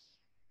servants.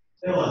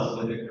 Fill us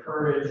with the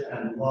courage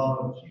and love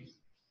of Jesus,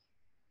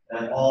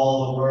 that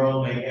all the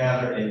world may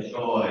gather in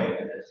joy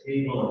at the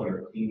table of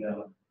your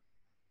kingdom.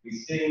 We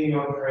sing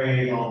your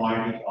praise,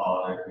 Almighty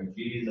Father, through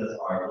Jesus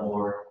our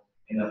Lord,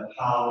 in the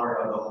power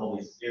of the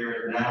Holy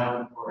Spirit,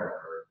 now and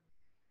forever.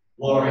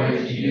 Glory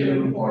to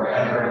you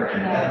forever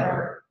and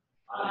ever.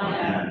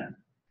 Amen.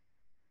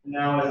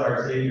 Now, as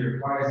our Savior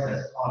Christ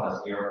has taught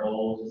us, we are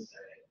bold to say,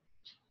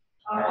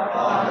 Our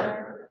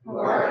Father, who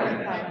art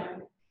in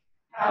heaven,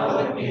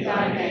 hallowed be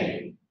thy name.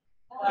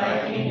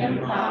 Thy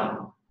kingdom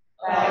come,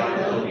 thy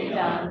will be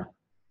done,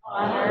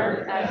 on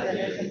earth as it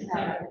is in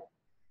heaven.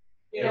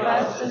 Give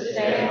us this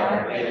day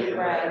our daily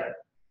bread,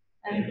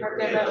 and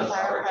forgive us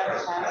our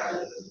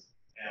trespasses,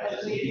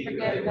 as we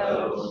forgive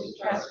those who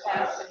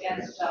trespass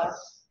against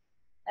us.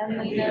 And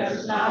lead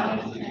us not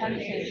into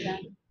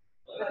temptation,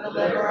 but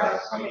deliver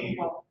us from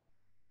evil.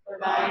 For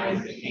thine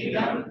is the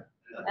kingdom,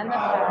 and the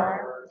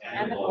power,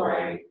 and the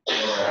glory,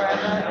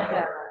 forever and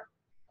ever.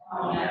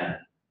 Amen.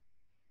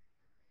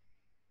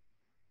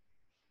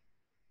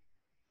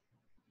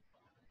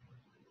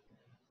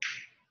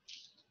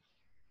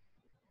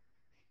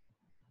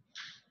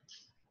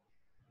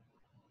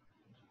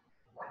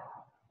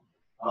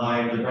 I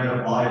am the bread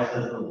of life,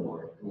 says the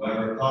Lord.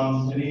 Whoever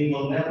comes to me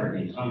will never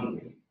be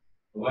hungry.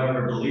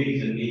 Whoever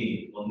believes in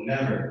me will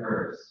never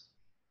thirst.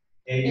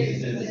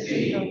 Taste and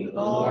see that the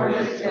Lord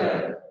is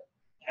good.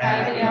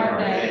 Happy are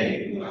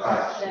they who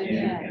trust in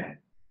him.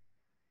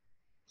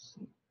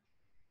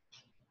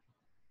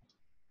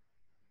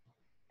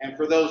 And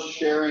for those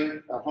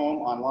sharing at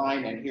home,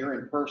 online, and here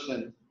in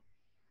person,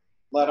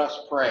 let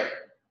us pray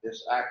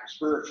this act of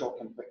spiritual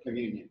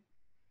communion.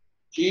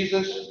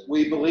 Jesus,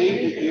 we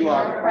believe that you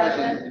are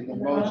present in the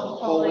most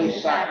holy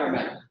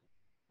sacrament.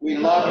 We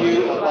love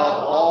you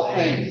above all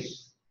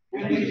things.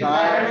 We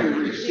desire to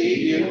receive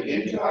you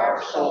into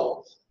our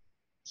souls.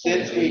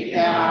 Since we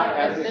cannot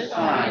at this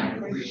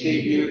time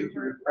receive you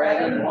through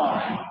bread and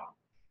wine,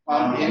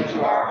 come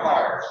into our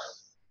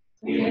hearts.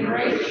 We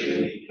embrace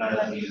you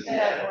because you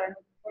said,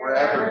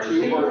 "Wherever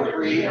 2 or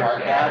 3 are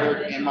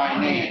gathered in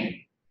my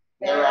name,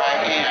 there I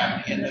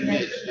am in the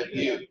midst of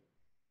you."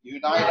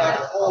 Unite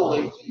us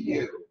wholly to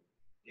you,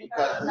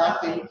 because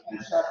nothing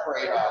can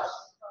separate us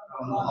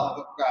from the love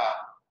of God.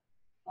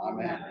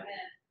 Amen.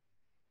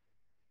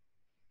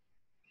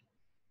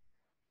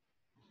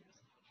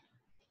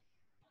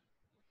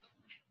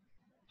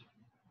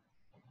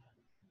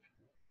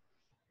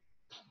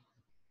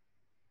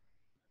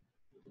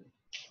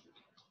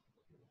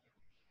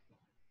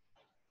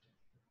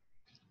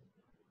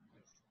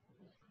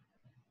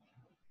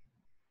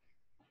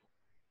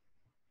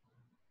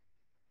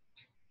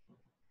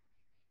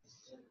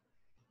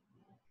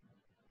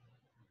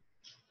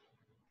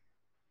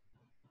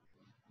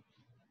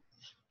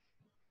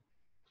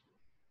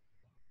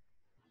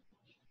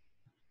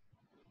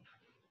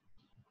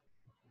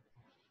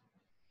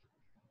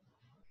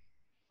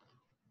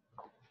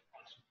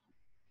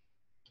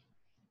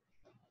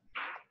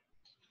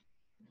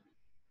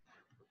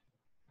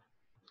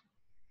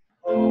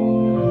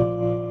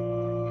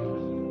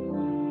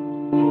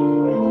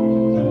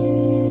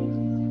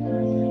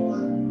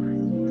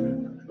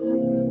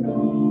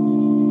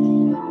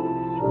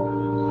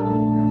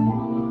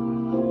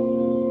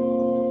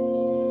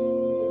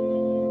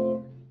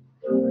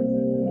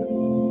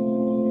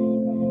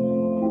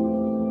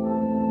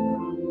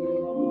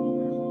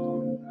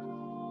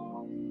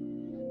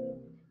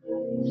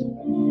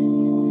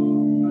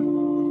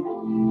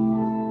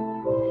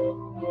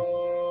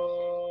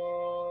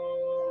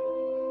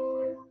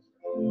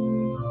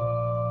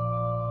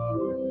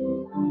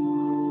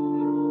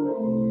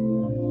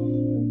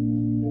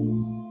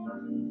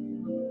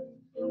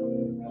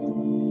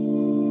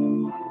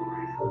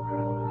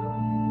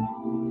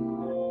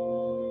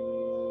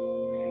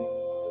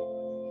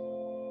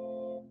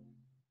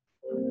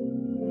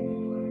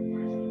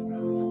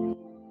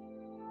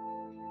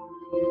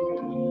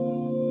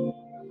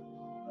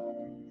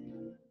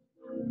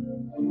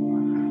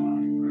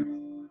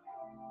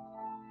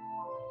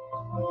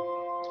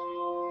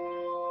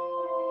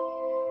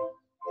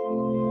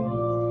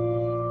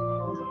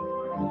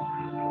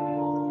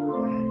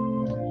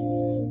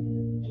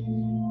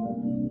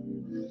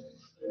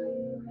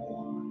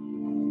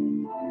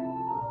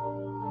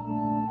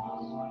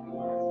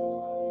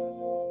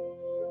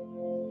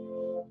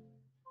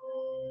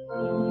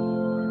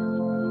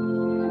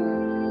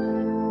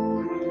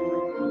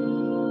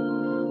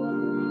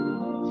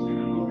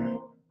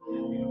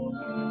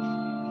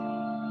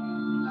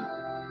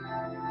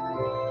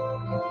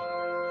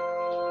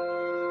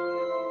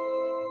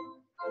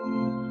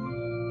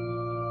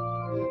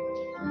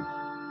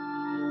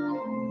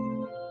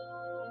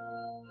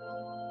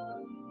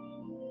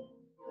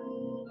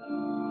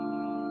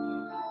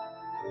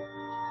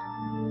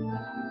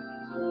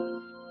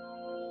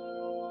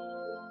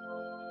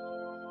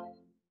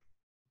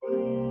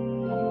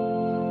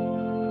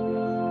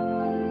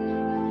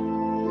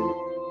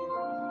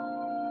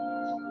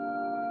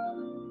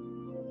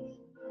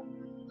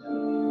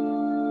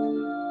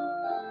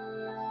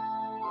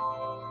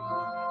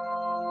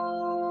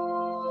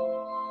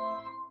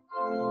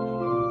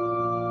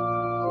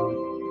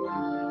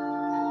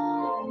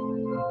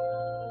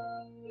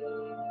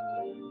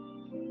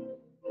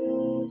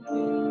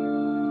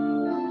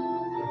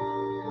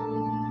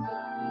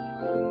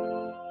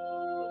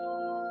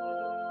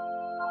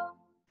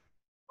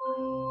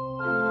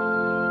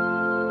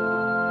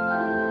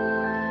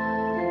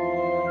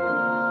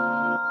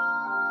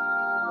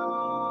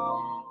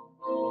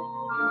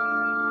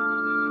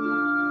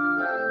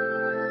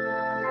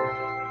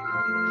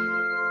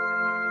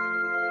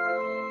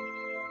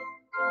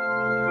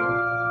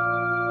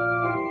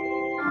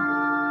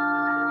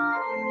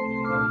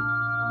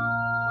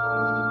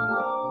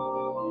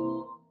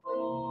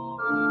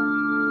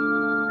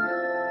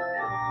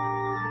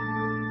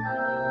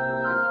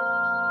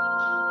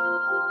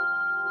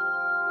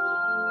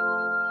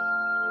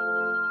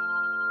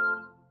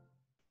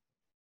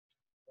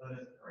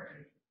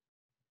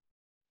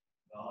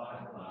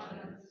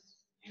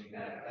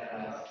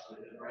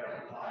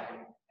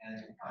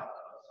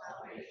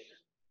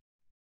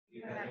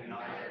 You have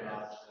united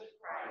us with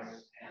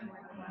Christ and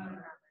with one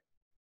another,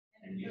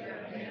 and you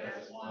have made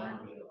us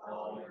one with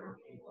all your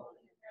people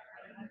in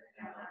heaven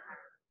and on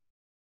earth.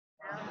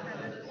 Now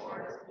send us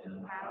forth in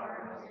the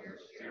power of your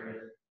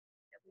Spirit,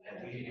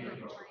 that we may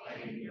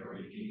proclaim your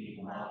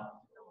redeeming love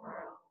to the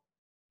world,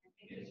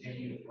 and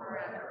continue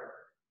forever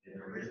in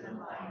the risen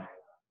life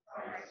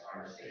of Christ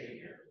our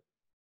Savior.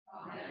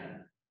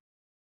 Amen.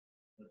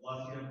 The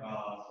blessing of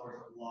God, source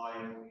of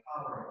life,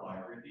 power of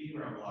life,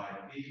 redeemer of life,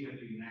 be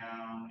with you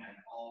now and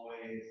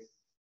always.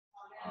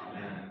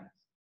 Amen.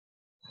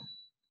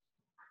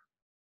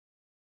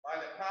 By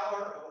the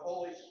power of the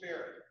Holy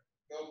Spirit,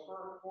 go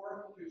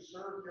forth to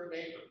serve your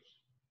neighbors,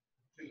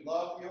 to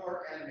love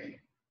your enemy,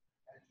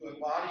 and to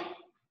embody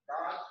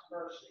God's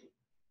mercy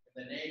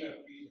in the name of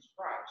Jesus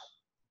Christ.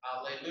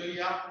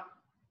 Alleluia.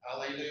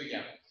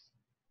 Alleluia.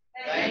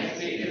 Thanks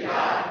be to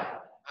God.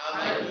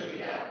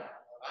 Alleluia.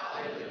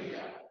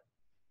 Alleluia.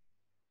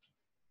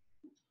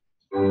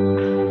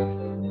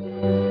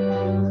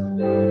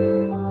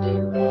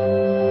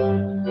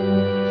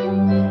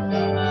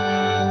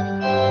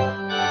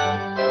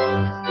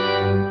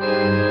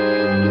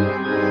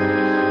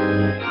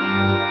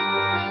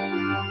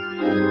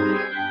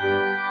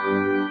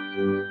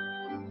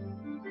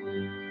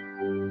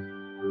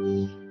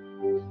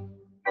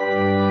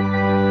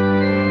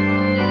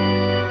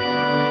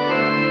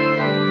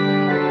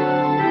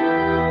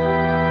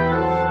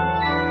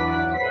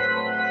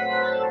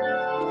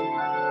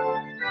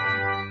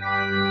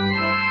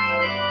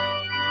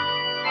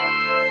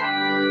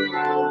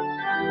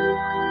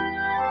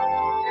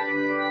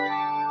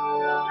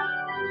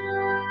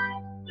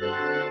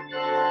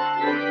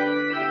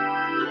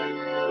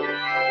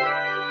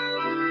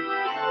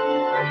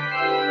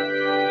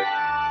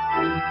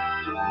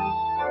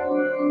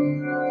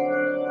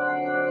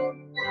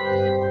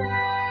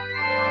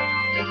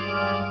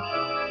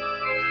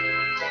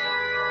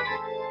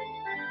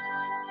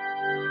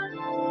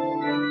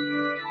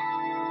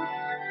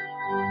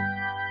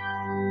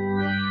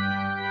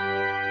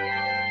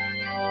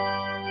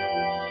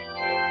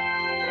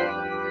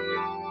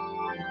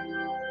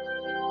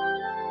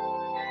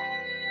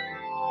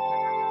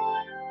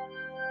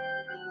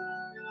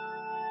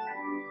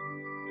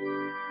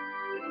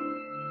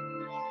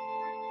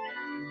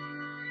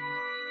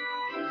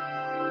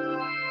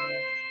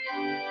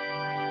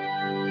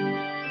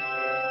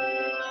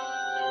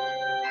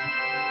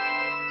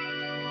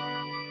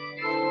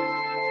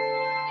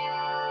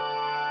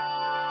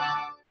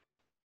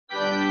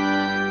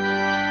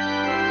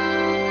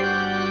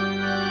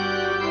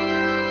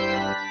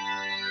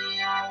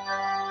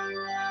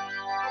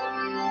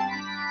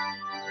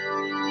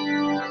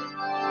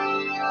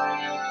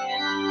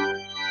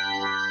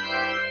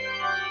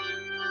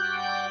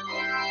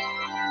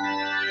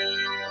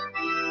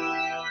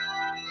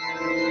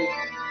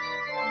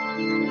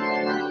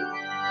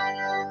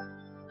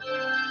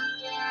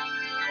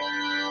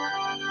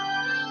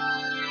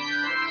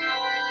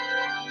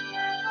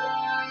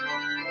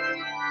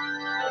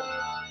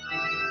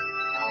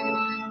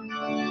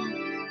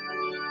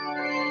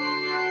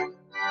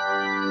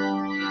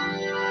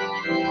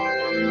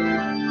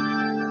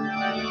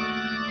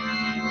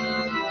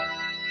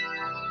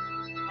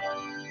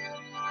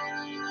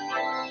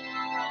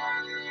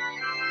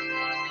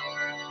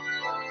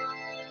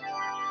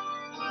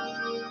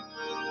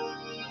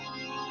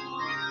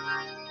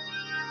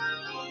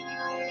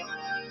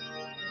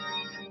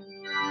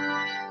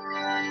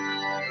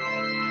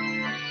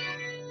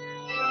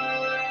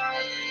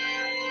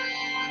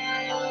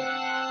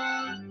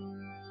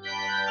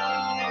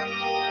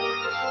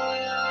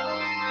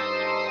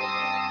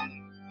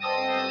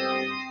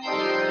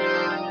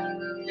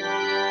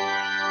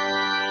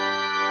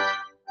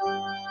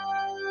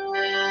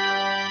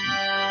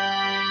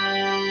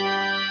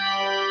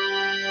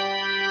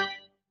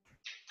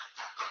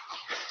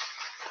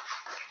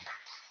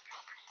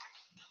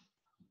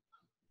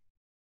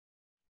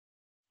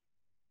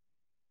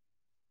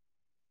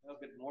 Well,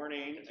 good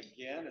morning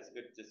again. It's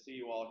good to see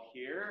you all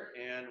here.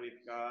 And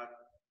we've got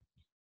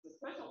it's a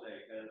special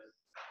day because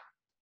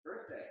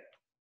birthday.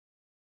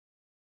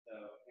 So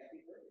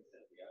happy birthday,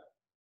 Cynthia.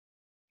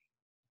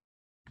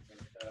 And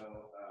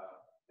so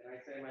can I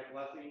say my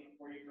blessing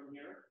for you from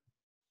here?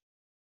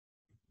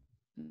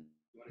 You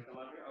want to come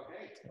up here?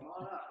 Okay, come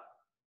on up.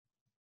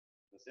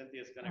 So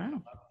Cynthia's going to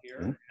come up here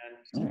and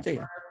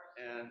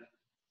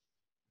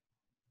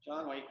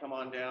John, why don't you come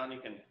on down? You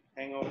can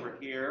hang over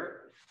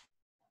here.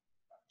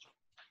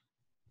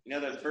 You know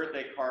those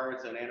birthday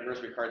cards and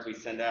anniversary cards we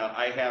send out?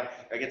 I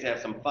get to have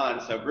some fun.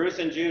 So Bruce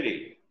and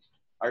Judy,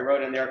 I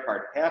wrote in their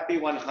card, happy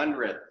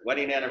 100th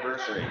wedding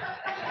anniversary.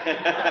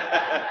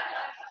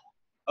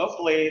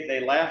 Hopefully they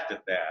laughed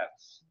at that.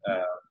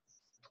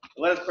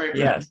 Let us pray for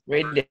yes,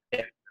 we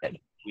did.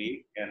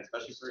 week, and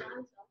especially for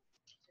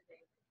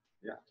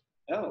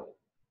oh,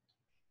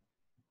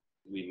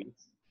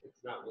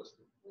 It's not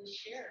listed. We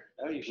shared.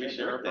 oh, you We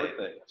share our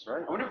birthday. That's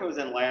right. I wonder if it was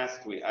in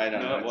last week. I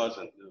don't know. No, it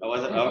wasn't. Oh,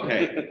 was it?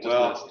 Okay.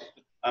 Well,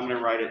 I'm going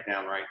to write it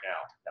down right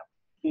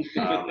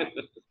now.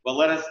 Well,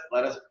 let us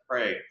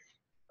pray.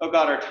 Oh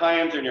God, our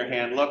times are in your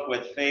hand. Look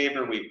with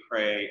favor, we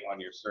pray,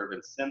 on your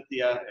servants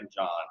Cynthia and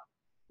John.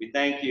 We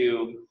thank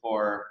you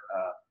for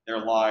their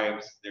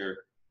lives, their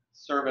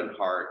servant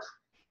hearts,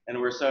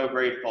 and we're so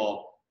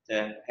grateful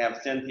to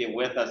have Cynthia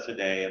with us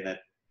today, and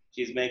that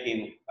she's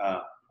making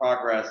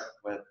progress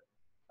with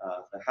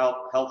the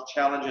health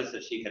challenges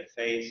that she had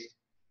faced.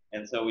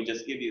 And so we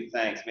just give you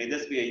thanks. May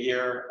this be a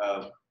year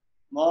of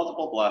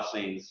multiple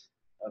blessings,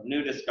 of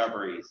new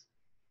discoveries,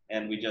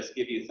 and we just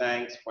give you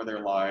thanks for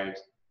their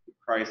lives.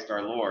 Christ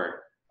our Lord.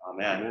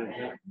 Amen.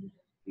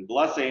 And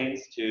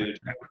blessings to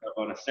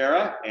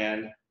Bonacera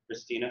and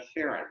Christina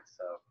Farron.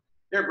 So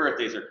their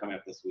birthdays are coming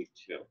up this week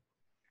too.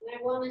 And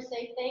I want to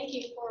say thank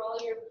you for all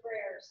your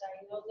prayers. I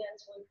know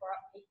that's what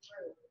brought me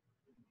through.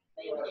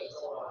 Thank you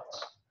so much.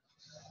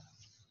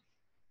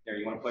 Here,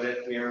 you want to put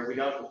it here? We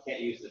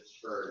can't use the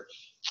church.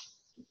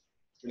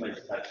 You might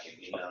just touch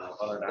me now.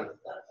 Other than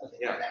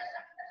yeah.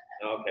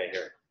 Okay,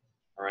 here.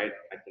 All right,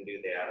 I can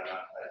do that. I'm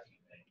not touching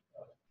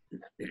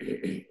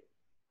anything.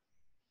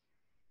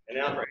 And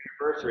now for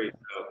anniversary, so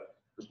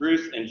for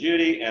Bruce and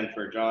Judy, and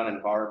for John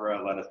and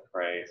Barbara, let us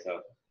pray.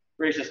 So,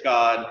 gracious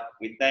God,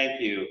 we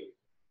thank you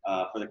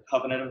for the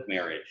covenant of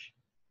marriage,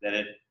 that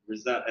it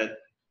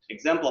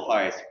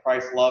exemplifies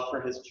Christ's love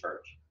for his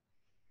church.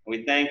 And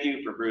we thank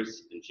you for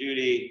Bruce and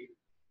Judy,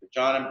 for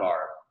John and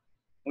Barb.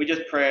 We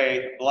just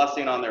pray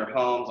blessing on their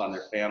homes, on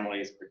their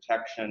families,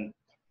 protection.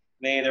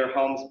 May their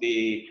homes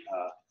be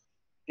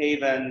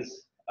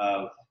havens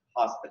of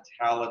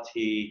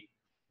hospitality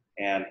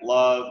and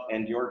love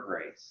and your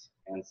grace.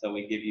 And so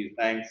we give you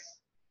thanks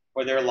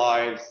for their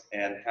lives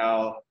and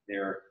how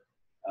their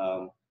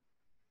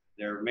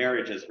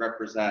marriages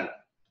represent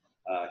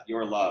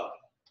your love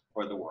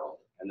for the world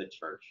and the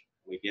church.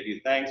 We give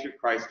you thanks through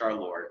Christ our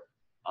Lord.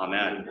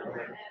 Amen.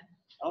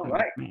 All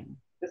right.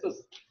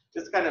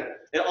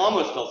 It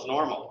almost feels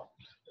normal.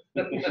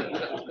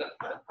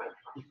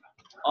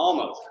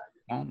 Almost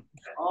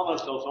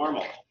feels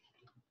normal.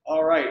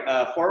 All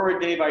right,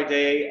 forward day by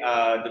day,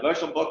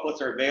 devotional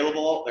booklets are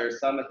available. There's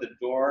some at the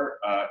door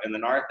in the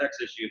narthex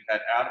as you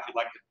head out if you'd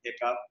like to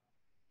pick up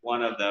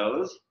one of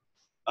those.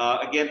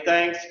 Again,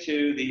 thanks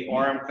to the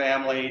Orem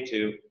family,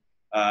 to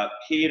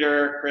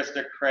Peter,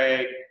 Krista,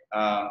 Craig,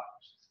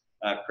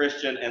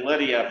 Christian, and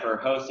Lydia for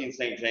hosting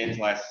St. James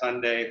last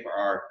Sunday for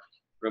our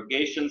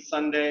Rogation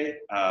Sunday.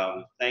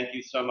 Thank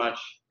you so much,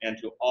 and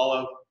to all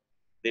of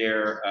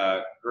their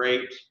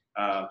great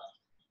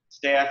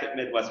staff at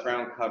Midwest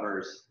Ground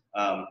Covers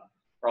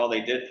for all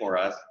they did for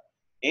us.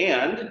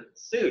 And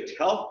Sue,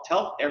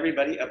 tell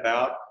everybody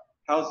about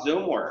how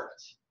Zoom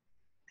works.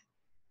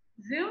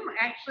 Zoom,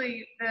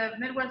 actually, the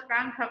Midwest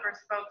Ground Covers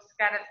folks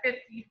got a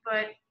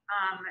 50-foot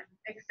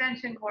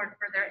extension cord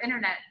for their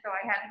internet, so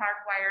I had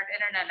hardwired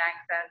internet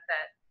access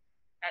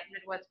at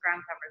Midwest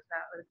Ground Covers.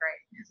 That was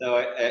great. So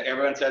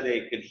everyone said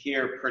they could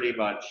hear pretty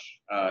much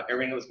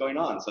everything that was going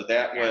on. So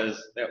that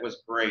was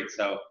great.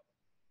 So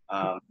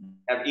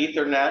have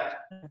Ethernet,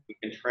 we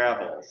can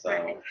travel.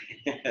 So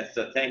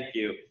so thank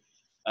you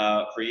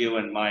for you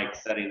and Mike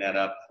setting that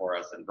up for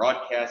us and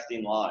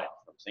broadcasting live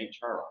from St.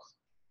 Charles.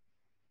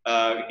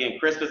 Again,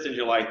 Christmas in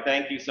July,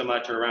 thank you so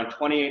much. We're around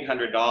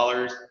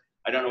 $2,800.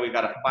 I don't know, we've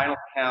got a final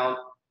count,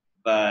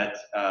 but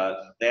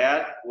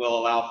that will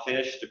allow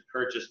Fish to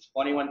purchase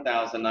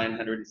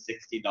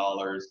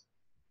 $21,960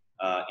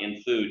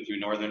 in food through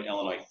Northern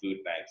Illinois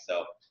Food Bank.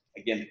 So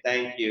again,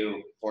 thank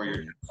you for your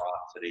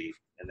generosity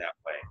in that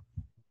way.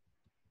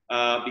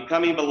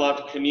 Becoming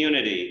Beloved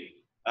Community.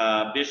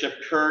 Bishop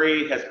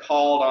Curry has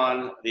called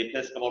on the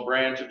Episcopal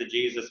branch of the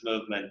Jesus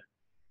Movement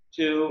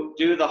to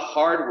do the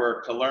hard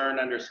work to learn,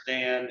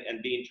 understand,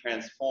 and being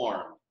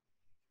transformed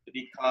to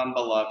become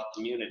beloved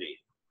community.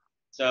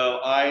 So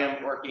I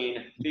am working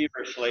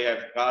feverishly.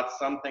 I've got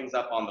some things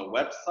up on the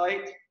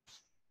website.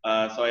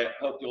 So I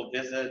hope you'll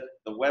visit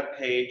the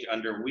webpage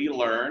under We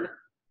Learn.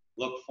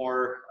 Look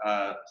for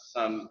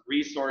some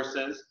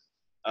resources.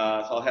 So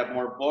I'll have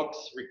more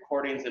books,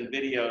 recordings, and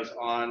videos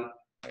on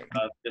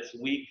this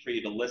week for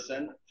you to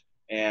listen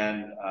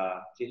and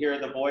to hear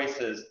the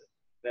voices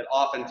that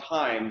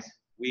oftentimes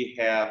we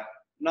have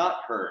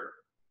not heard.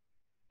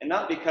 And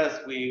not because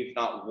we've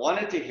not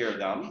wanted to hear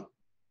them,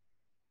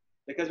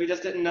 because we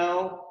just didn't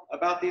know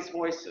about these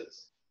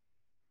voices.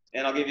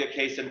 And I'll give you a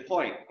case in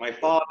point. My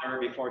father,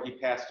 before he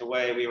passed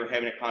away, we were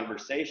having a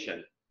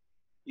conversation.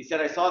 He said,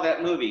 I saw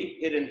that movie,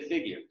 Hidden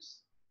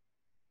Figures.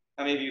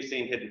 How many of you have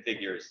seen Hidden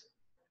Figures?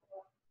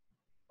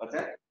 What's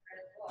that?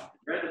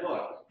 Read the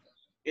book.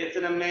 It's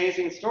an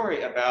amazing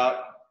story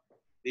about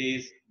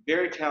these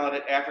very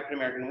talented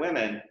African-American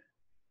women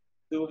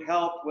who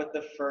helped with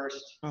the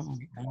first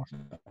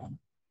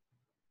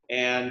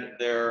and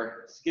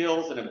their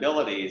skills and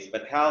abilities,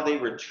 but how they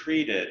were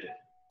treated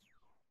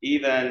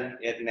even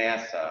at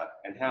NASA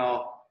and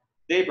how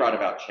they brought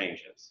about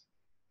changes.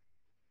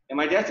 And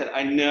my dad said,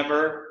 I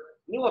never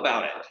knew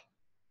about it.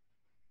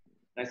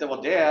 And I said,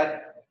 well,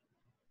 Dad,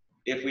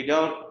 if we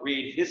don't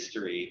read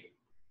history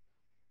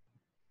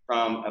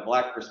from a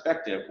Black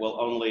perspective, we'll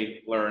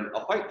only learn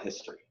a white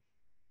history.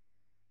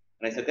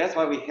 And I said, that's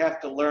why we have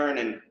to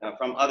learn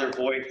from other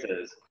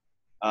voices.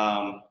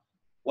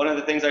 One of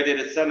the things I did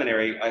at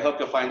seminary, I hope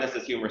you'll find this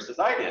as humorous as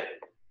I did.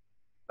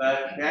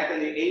 But back in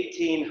the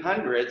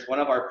 1800s, one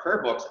of our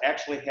prayer books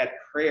actually had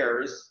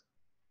prayers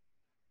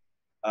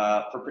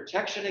for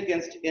protection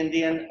against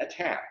Indian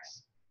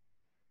attacks.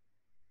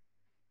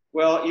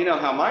 Well, you know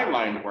how my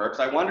mind works.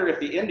 I wondered if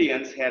the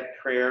Indians had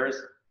prayers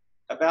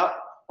about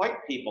white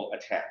people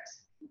attacks.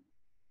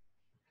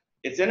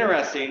 It's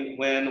interesting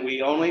when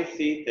we only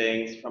see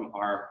things from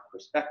our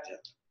perspective.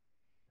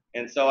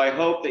 And so I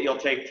hope that you'll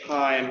take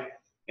time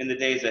in the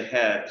days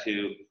ahead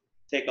to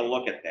take a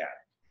look at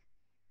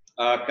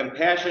that.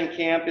 Compassion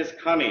Camp is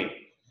coming.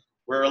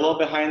 We're a little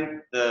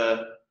behind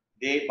the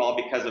 8 ball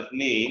because of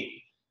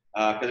me,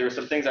 because there were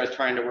some things I was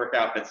trying to work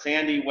out, but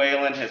Sandy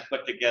Whalen has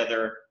put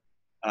together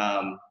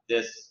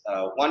this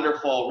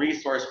wonderful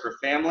resource for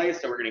families,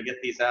 so we're going to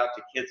get these out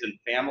to kids and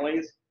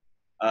families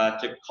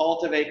to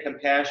cultivate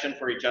compassion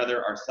for each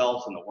other,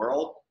 ourselves, and the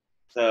world.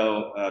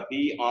 So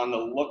be on the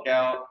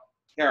lookout,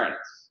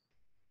 parents,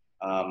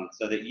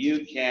 so that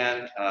you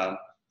can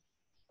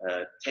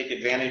take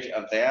advantage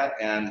of that.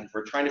 And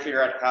we're trying to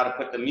figure out how to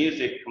put the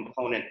music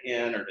component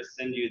in, or to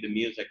send you the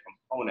music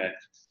component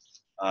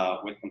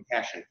with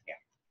Compassion Camp.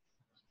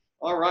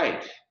 All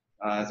right.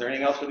 Is there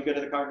anything else for the good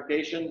of the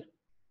congregation?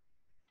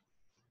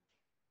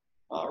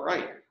 All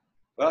right.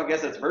 Well, I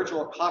guess it's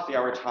virtual coffee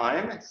hour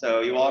time,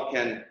 so you all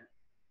can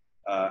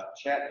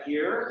chat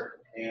here,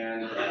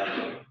 and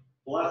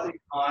blessing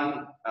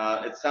on.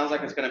 It sounds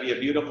like it's going to be a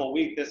beautiful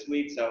week this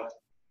week, so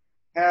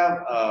have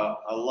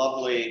a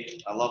lovely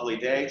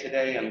day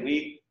today and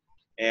week,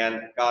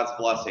 and God's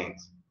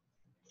blessings.